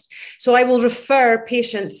herbalist. So I will refer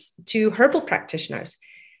patients to herbal practitioners.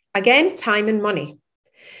 Again, time and money.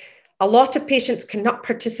 A lot of patients cannot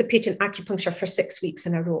participate in acupuncture for 6 weeks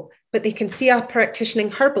in a row, but they can see a practicing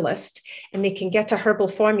herbalist and they can get a herbal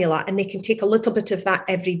formula and they can take a little bit of that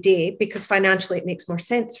every day because financially it makes more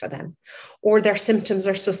sense for them. Or their symptoms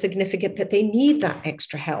are so significant that they need that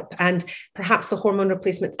extra help and perhaps the hormone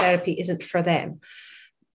replacement therapy isn't for them.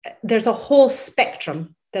 There's a whole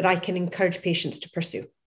spectrum that I can encourage patients to pursue.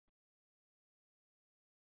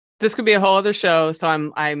 This could be a whole other show, so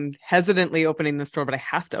I'm hesitantly opening this door, but I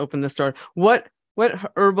have to open this door. What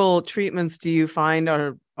herbal treatments do you find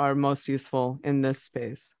are most useful in this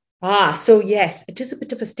space? So yes, it is a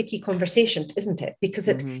bit of a sticky conversation, isn't it? Because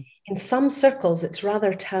in some circles, it's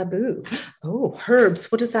rather taboo. Oh,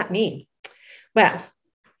 herbs, what does that mean? Well,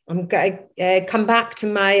 I'm going to come back to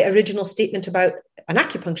my original statement about an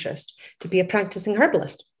acupuncturist. To be a practicing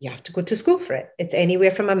herbalist, you have to go to school for it. It's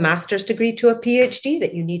anywhere from a master's degree to a PhD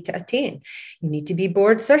that you need to attain. You need to be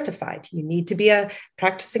board certified. You need to be a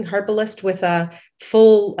practicing herbalist with a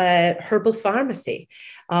full herbal pharmacy.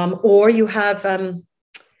 Or you have, I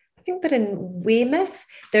think that in Weymouth,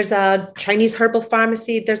 there's a Chinese herbal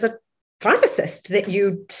pharmacy. There's a pharmacist that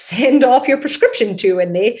you send off your prescription to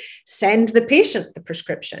and they send the patient the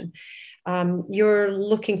prescription. You're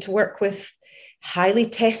looking to work with highly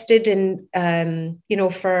tested and,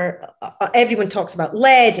 for everyone talks about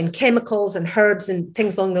lead and chemicals and herbs and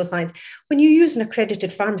things along those lines. When you use an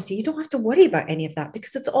accredited pharmacy, you don't have to worry about any of that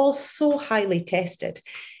because it's all so highly tested.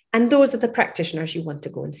 And those are the practitioners you want to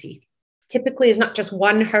go and see. Typically, it's not just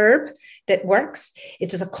one herb that works.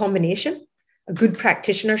 It is a combination. A good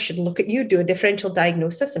practitioner should look at you, do a differential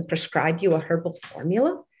diagnosis and prescribe you a herbal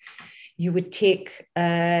formula. You would take,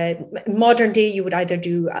 modern day, you would either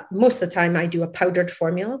do, most of the time I do a powdered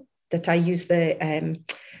formula that I use the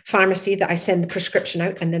pharmacy that I send the prescription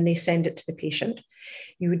out and then they send it to the patient.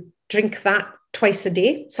 You would drink that twice a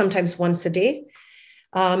day, sometimes once a day.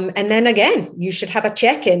 And then again, you should have a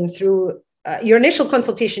check-in through, your initial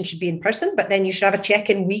consultation should be in person, but then you should have a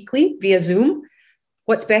check-in weekly via Zoom.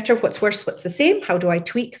 What's better, what's worse, what's the same? How do I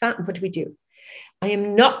tweak that? And what do we do? I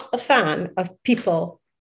am not a fan of people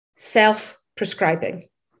self-prescribing.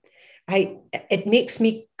 It makes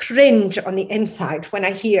me cringe on the inside when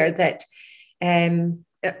I hear that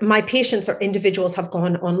my patients or individuals have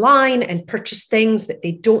gone online and purchased things that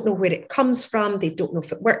they don't know where it comes from. They don't know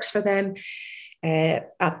if it works for them. A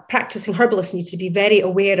practicing herbalist needs to be very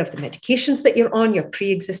aware of the medications that you're on, your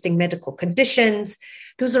pre-existing medical conditions.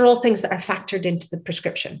 Those are all things that are factored into the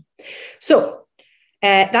prescription. So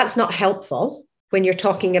that's not helpful when you're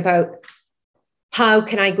talking about how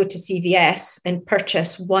can I go to CVS and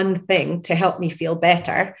purchase one thing to help me feel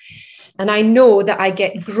better. And I know that I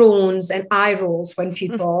get groans and eye rolls when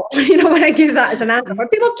people, when I give that as an answer, when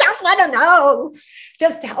people just want to know,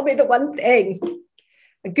 just tell me the one thing.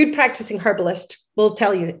 A good practicing herbalist will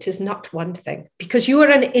tell you it is not one thing because you are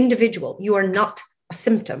an individual. You are not a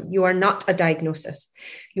symptom. You are not a diagnosis.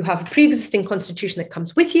 You have a pre-existing constitution that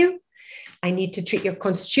comes with you. I need to treat your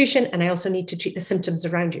constitution and I also need to treat the symptoms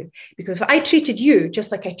around you. Because if I treated you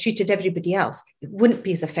just like I treated everybody else, it wouldn't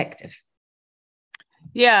be as effective.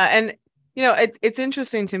 Yeah. And, it's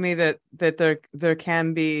interesting to me that there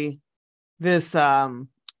can be this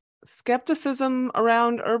skepticism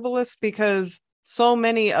around herbalists because so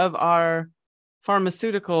many of our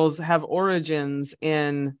pharmaceuticals have origins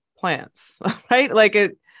in plants, right? Like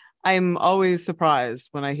I'm always surprised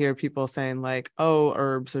when I hear people saying like, oh,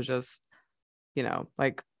 herbs are just,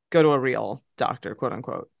 like go to a real doctor, quote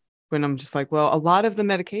unquote. When I'm just like, well, a lot of the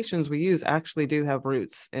medications we use actually do have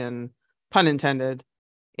roots in, pun intended,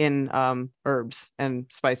 in herbs and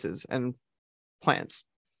spices and plants.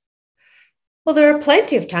 Well, there are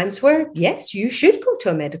plenty of times where, yes, you should go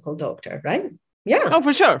to a medical doctor, right? Yeah. Oh,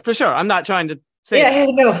 for sure. For sure. I'm not trying to say yeah,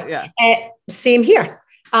 that. no. Yeah. Same here.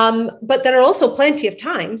 But there are also plenty of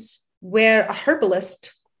times where a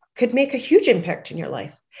herbalist could make a huge impact in your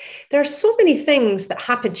life. There are so many things that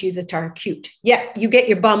happen to you that are acute. Yeah, you get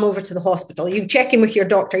your bum over to the hospital, you check in with your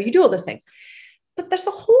doctor, you do all those things. But there's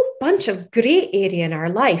a whole bunch of gray area in our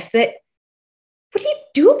life that, what do you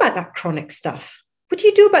do about that chronic stuff? What do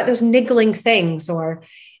you do about those niggling things? Or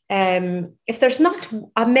if there's not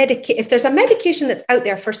if there's a medication that's out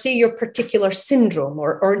there for, say, your particular syndrome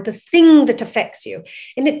or the thing that affects you,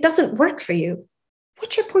 and it doesn't work for you,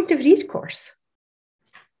 what's your point of recourse?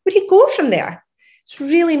 Where do you go from there? It's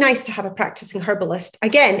really nice to have a practicing herbalist,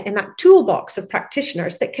 again, in that toolbox of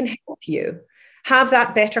practitioners that can help you have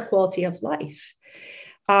that better quality of life.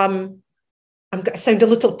 I'm going to sound a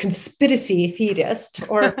little conspiracy theorist,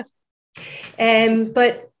 but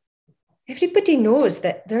everybody knows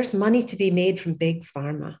that there's money to be made from big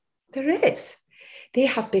pharma. There is. They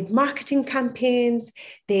have big marketing campaigns.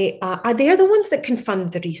 They're the ones that can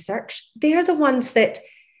fund the research. They're the ones that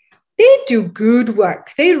they do good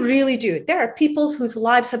work. They really do. There are people whose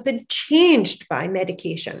lives have been changed by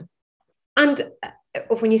medication. And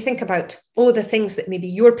when you think about the things that maybe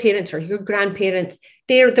your parents or your grandparents,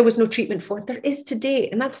 there was no treatment for, there is today,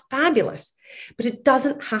 and that's fabulous. But it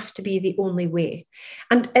doesn't have to be the only way.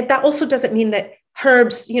 And that also doesn't mean that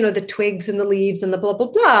herbs, the twigs and the leaves and the blah, blah,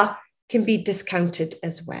 blah, can be discounted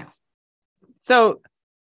as well. So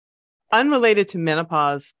unrelated to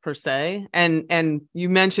menopause per se, and you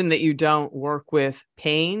mentioned that you don't work with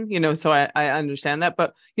pain, so I understand that.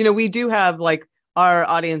 But, we do have, like, our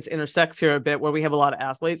audience intersects here a bit where we have a lot of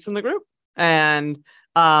athletes in the group, and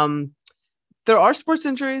there are sports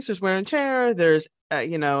injuries, there's wear and tear, there's,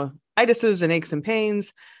 itises and aches and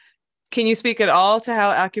pains. Can you speak at all to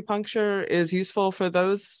how acupuncture is useful for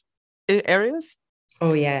those areas?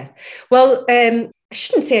 Oh, yeah. Well, I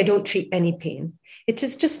shouldn't say I don't treat any pain. It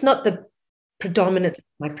is just not the predominant of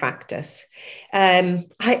my practice.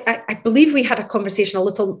 I believe we had a conversation, a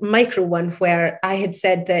little micro one, where I had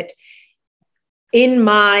said that in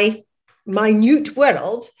my minute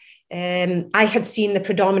world, I had seen the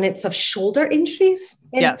predominance of shoulder injuries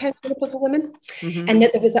in perimenopausal women. Mm-hmm. And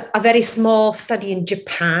that there was a very small study in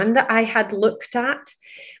Japan that I had looked at,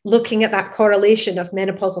 looking at that correlation of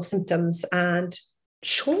menopausal symptoms and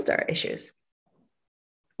shoulder issues.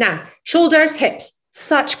 Now, shoulders, hips,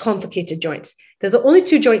 such complicated joints. They're the only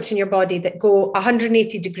two joints in your body that go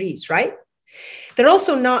 180 degrees, right? They're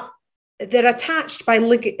also not, they're attached by,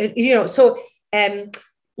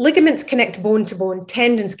 ligaments connect bone to bone,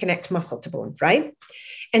 tendons connect muscle to bone, right?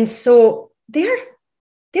 And so they're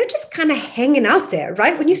just kind of hanging out there,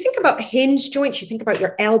 right? When you think about hinge joints, you think about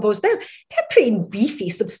your elbows, they're pretty beefy,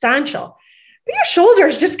 substantial. But your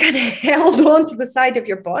shoulders just kind of held on to the side of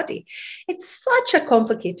your body. It's such a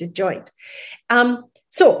complicated joint.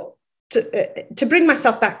 So to bring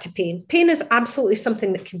myself back to pain is absolutely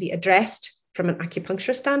something that can be addressed from an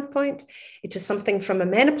acupuncture standpoint. It is something from a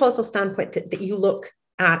menopausal standpoint that you look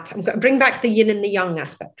at. I'm going to bring back the yin and the yang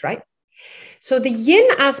aspect, right? So the yin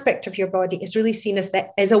aspect of your body is really seen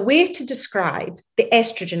as a way to describe the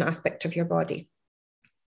estrogen aspect of your body.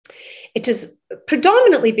 It is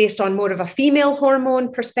predominantly based on more of a female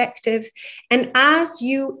hormone perspective. And as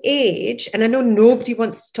you age, and I know nobody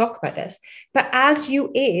wants to talk about this, but as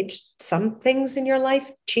you age, some things in your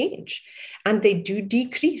life change and they do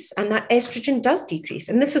decrease, and that estrogen does decrease.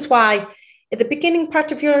 And this is why at the beginning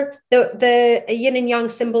part of the yin and yang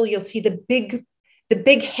symbol, you'll see the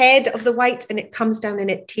big head of the white, and it comes down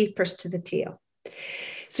and it tapers to the tail.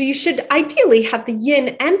 So you should ideally have the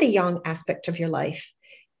yin and the yang aspect of your life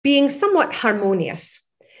being somewhat harmonious,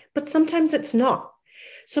 but sometimes it's not.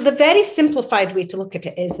 So the very simplified way to look at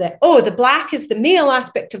it is that, the black is the male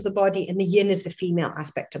aspect of the body and the yin is the female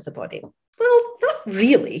aspect of the body. Well, not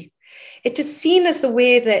really. It is seen as the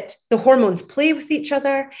way that the hormones play with each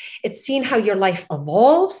other. It's seen how your life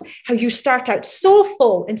evolves, how you start out so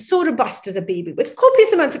full and so robust as a baby with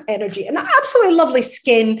copious amounts of energy and absolutely lovely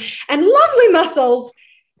skin and lovely muscles.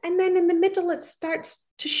 And then in the middle, it starts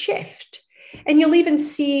to shift. And you'll even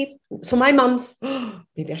see, so my mum's,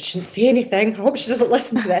 maybe I shouldn't say anything. I hope she doesn't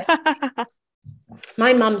listen to this.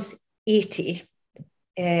 My mum's 80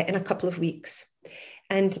 in a couple of weeks.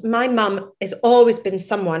 And my mum has always been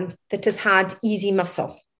someone that has had easy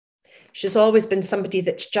muscle. She's always been somebody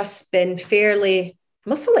that's just been fairly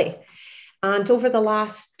muscly. And over the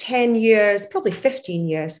last 10 years, probably 15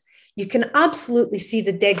 years, you can absolutely see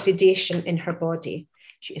the degradation in her body.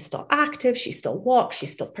 She is still active, she still walks, she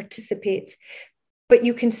still participates, but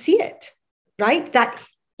you can see it, right? That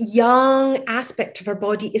young aspect of her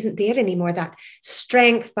body isn't there anymore. That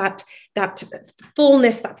strength, that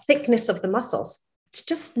fullness, that thickness of the muscles, it's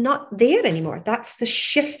just not there anymore. That's the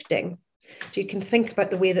shifting. So you can think about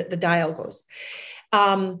the way that the dial goes.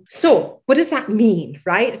 So what does that mean,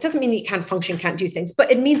 right? It doesn't mean that you can't function, can't do things, but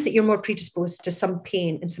it means that you're more predisposed to some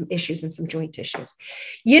pain and some issues and some joint issues.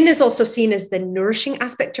 Yin is also seen as the nourishing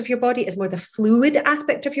aspect of your body, as more the fluid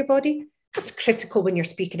aspect of your body. That's critical when you're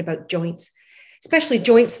speaking about joints, especially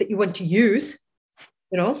joints that you want to use,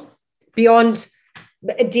 beyond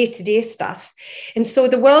day-to-day stuff. And so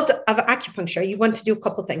the world of acupuncture, you want to do a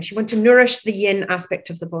couple of things. You want to nourish the yin aspect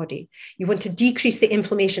of the body. You want to decrease the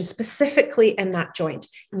inflammation specifically in that joint,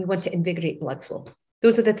 and you want to invigorate blood flow.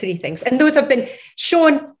 Those are the three things. And those have been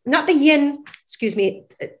shown, not the yin,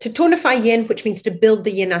 to tonify yin, which means to build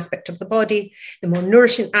the yin aspect of the body, the more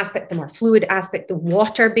nourishing aspect, the more fluid aspect, the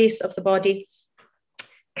water base of the body,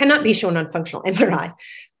 cannot be shown on functional MRI,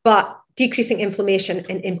 but decreasing inflammation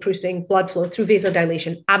and improving blood flow through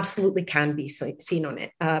vasodilation absolutely can be seen on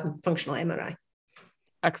it, functional MRI.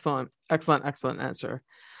 Excellent answer.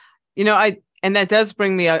 And that does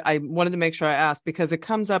bring me, I wanted to make sure I asked, because it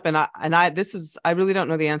comes up and I really don't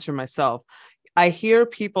know the answer myself. I hear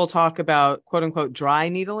people talk about quote unquote dry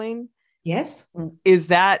needling. Yes. Is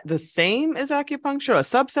that the same as acupuncture, a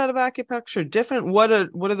subset of acupuncture, different? What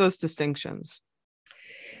are those distinctions?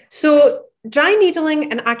 So dry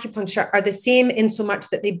needling and acupuncture are the same in so much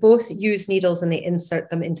that they both use needles and they insert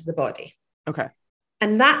them into the body. Okay.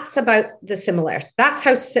 And that's about the similarity. That's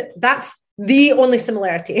the only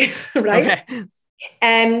similarity, right?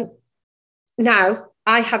 Okay. Now,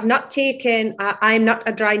 I have not taken, I'm not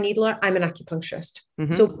a dry needler, I'm an acupuncturist.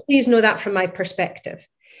 Mm-hmm. So please know that from my perspective.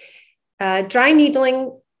 Dry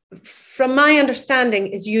needling, from my understanding,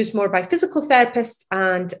 is used more by physical therapists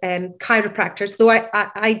and chiropractors, though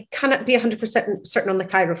I cannot be 100% certain on the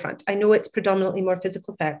chiro front. I know it's predominantly more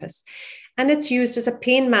physical therapists. And it's used as a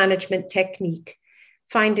pain management technique,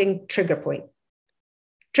 finding trigger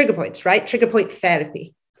points, right? Trigger point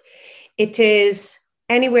therapy. It is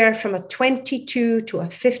anywhere from a 22 to a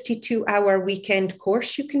 52-hour weekend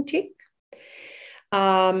course you can take.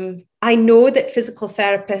 I know that physical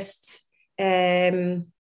therapists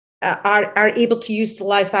are able to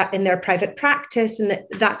utilize that in their private practice, and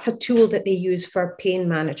that's a tool that they use for pain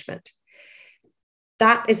management.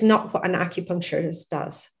 That is not what an acupuncturist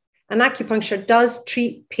does. An acupuncture does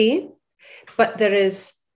treat pain, but there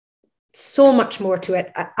is so much more to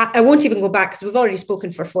it. I won't even go back because we've already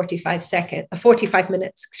spoken for 45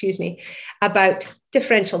 minutes, about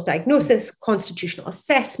differential diagnosis, constitutional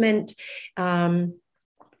assessment,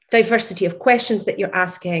 diversity of questions that you're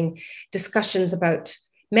asking, discussions about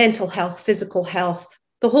mental health, physical health,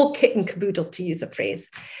 the whole kit and caboodle, to use a phrase.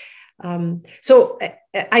 So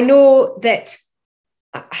I know that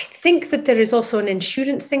I think that there is also an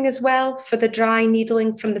insurance thing as well for the dry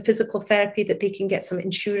needling from the physical therapy, that they can get some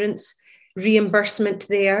insurance reimbursement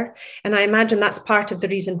there. And I imagine that's part of the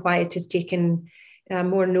reason why it is taken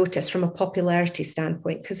more notice from a popularity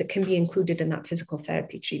standpoint, because it can be included in that physical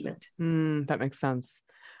therapy treatment. That makes sense.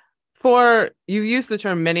 You use the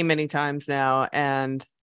term many, many times now, and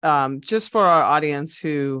just for our audience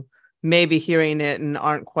who may be hearing it and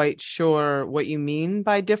aren't quite sure what you mean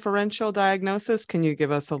by differential diagnosis, can you give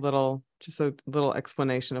us a little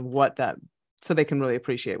explanation of what that, so they can really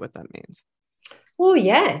appreciate what that means? Oh,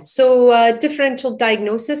 yeah. So differential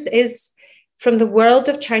diagnosis is, from the world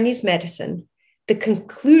of Chinese medicine, the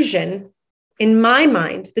conclusion, in my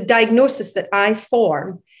mind, the diagnosis that I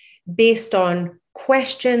form based on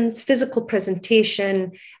questions, physical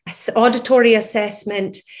presentation, auditory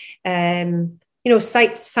assessment,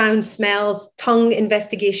 sight, sound, smells, tongue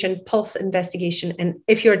investigation, pulse investigation, and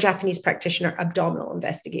if you're a Japanese practitioner, abdominal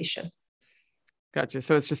investigation. Gotcha.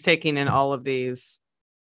 So it's just taking in all of these,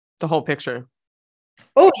 the whole picture.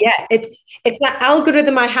 Oh, yeah. It's that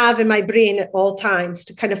algorithm I have in my brain at all times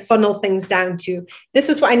to kind of funnel things down to, this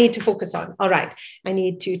is what I need to focus on. All right. I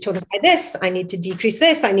need to tonify this. I need to decrease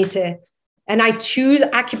this. And I choose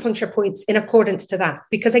acupuncture points in accordance to that.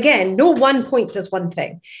 Because again, no one point does one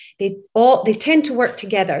thing. They tend to work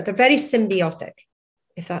together. They're very symbiotic,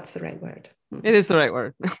 if that's the right word. It is the right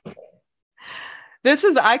word.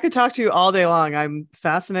 I could talk to you all day long. I'm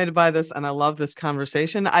fascinated by this and I love this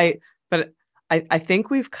conversation. But I think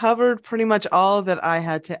we've covered pretty much all that I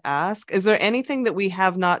had to ask. Is there anything that we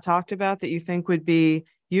have not talked about that you think would be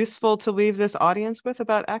useful to leave this audience with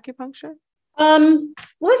about acupuncture? Well,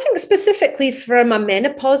 I think specifically from a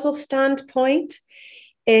menopausal standpoint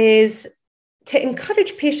is to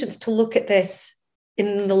encourage patients to look at this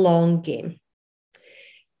in the long game.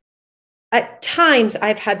 At times,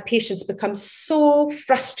 I've had patients become so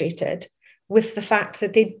frustrated with the fact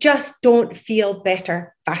that they just don't feel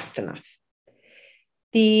better fast enough.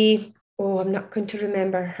 I'm not going to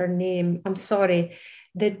remember her name. I'm sorry.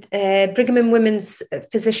 The Brigham and Women's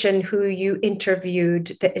physician who you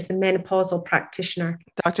interviewed, that is the menopausal practitioner.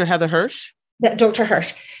 Dr. Heather Hirsch? Dr.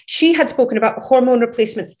 Hirsch. She had spoken about hormone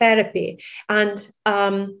replacement therapy, and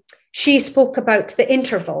she spoke about the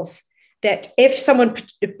intervals, that if someone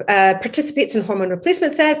participates in hormone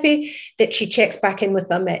replacement therapy, that she checks back in with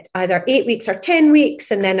them at either 8 weeks or 10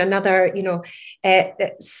 weeks, and then another,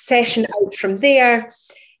 session out from there.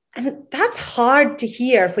 And that's hard to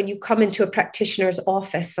hear when you come into a practitioner's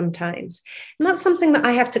office sometimes. And that's something that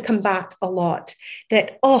I have to combat a lot,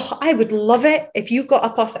 that, I would love it if you got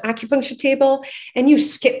up off the acupuncture table and you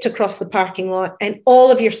skipped across the parking lot and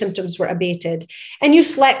all of your symptoms were abated and you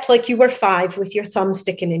slept like you were 5 with your thumb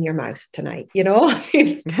sticking in your mouth tonight, I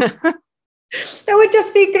mean, that would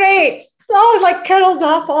just be great. Like curled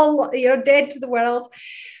up, all, dead to the world.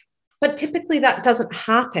 But typically that doesn't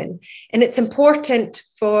happen. And it's important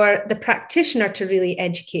for the practitioner to really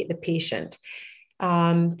educate the patient,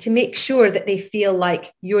 to make sure that they feel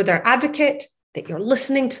like you're their advocate, that you're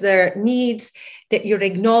listening to their needs, that you're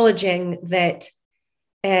acknowledging that,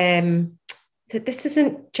 that this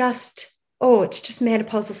isn't just, it's just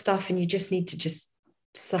menopausal stuff and you just need to just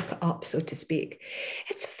suck it up, so to speak.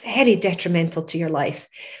 It's very detrimental to your life.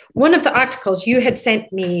 One of the articles you had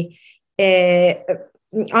sent me,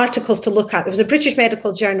 articles to look at. There was a British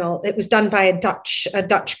medical journal. It was done by a Dutch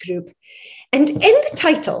group. And in the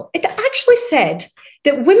title, it actually said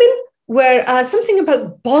that women were something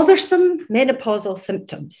about bothersome menopausal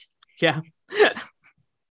symptoms. Yeah. I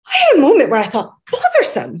had a moment where I thought,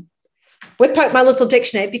 bothersome? Whip out my little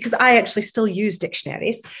dictionary, because I actually still use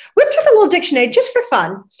dictionaries. Whipped out the little dictionary just for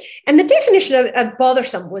fun. And the definition of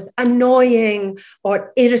bothersome was annoying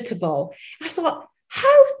or irritable. I thought,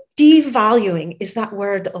 how devaluing is that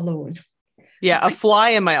word alone? Yeah, a fly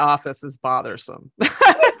in my office is bothersome.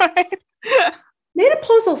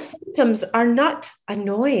 Menopausal symptoms are not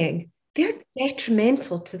annoying. They're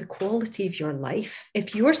detrimental to the quality of your life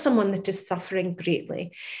if you're someone that is suffering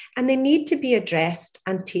greatly, and they need to be addressed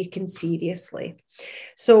and taken seriously.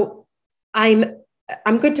 So I'm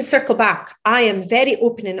going to circle back. I am very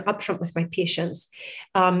open and upfront with my patients.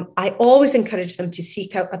 I always encourage them to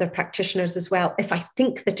seek out other practitioners as well if I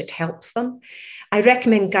think that it helps them. I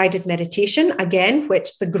recommend guided meditation, again,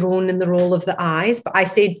 which the groan and the roll of the eyes, but I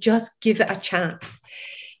say just give it a chance.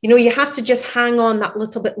 You have to just hang on that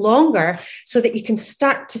little bit longer so that you can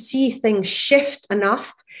start to see things shift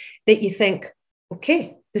enough that you think,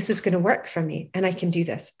 okay, this is going to work for me and I can do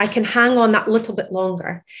this. I can hang on that little bit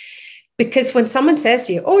longer. Because when someone says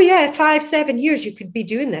to you, 5-7 years, you could be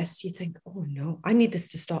doing this, you think, oh no, I need this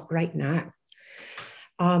to stop right now.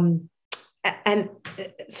 And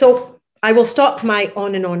so I will stop my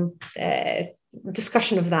on and on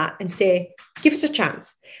discussion of that and say, give it a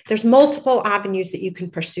chance. There's multiple avenues that you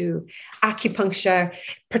can pursue. Acupuncture,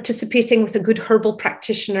 participating with a good herbal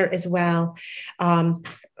practitioner as well.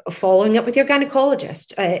 Following up with your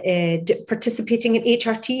gynecologist, participating in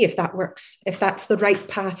HRT if that works, if that's the right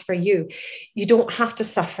path for you. You don't have to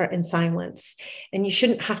suffer in silence, and you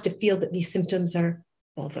shouldn't have to feel that these symptoms are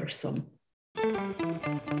bothersome.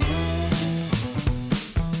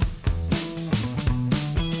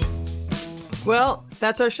 Well,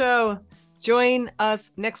 that's our show. Join us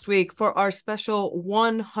next week for our special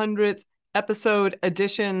 100th episode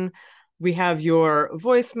edition. We have your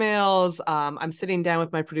voicemails. I'm sitting down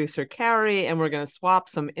with my producer, Carrie, and we're going to swap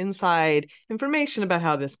some inside information about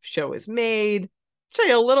how this show is made. Show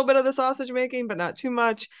you a little bit of the sausage making, but not too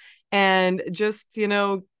much. And just, give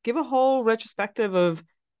a whole retrospective of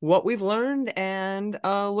what we've learned and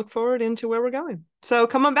look forward into where we're going. So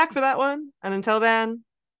come on back for that one. And until then,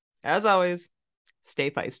 as always,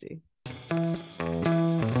 stay feisty.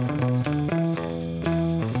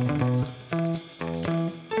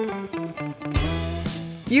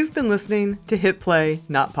 You've been listening to Hit Play,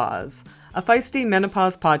 Not Pause, a feisty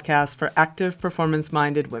menopause podcast for active,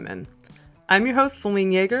 performance-minded women. I'm your host,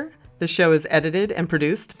 Celine Yeager. The show is edited and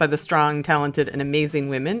produced by the strong, talented, and amazing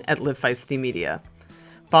women at Live Feisty Media.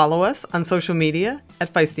 Follow us on social media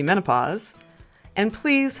at Feisty Menopause. And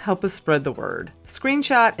please help us spread the word.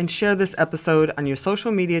 Screenshot and share this episode on your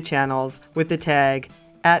social media channels with the tag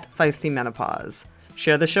 @FeistyMenopause.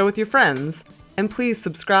 Share the show with your friends. And please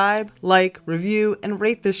subscribe, like, review, and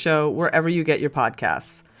rate this show wherever you get your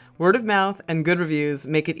podcasts. Word of mouth and good reviews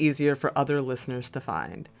make it easier for other listeners to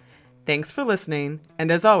find. Thanks for listening, and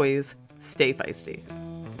as always, stay feisty.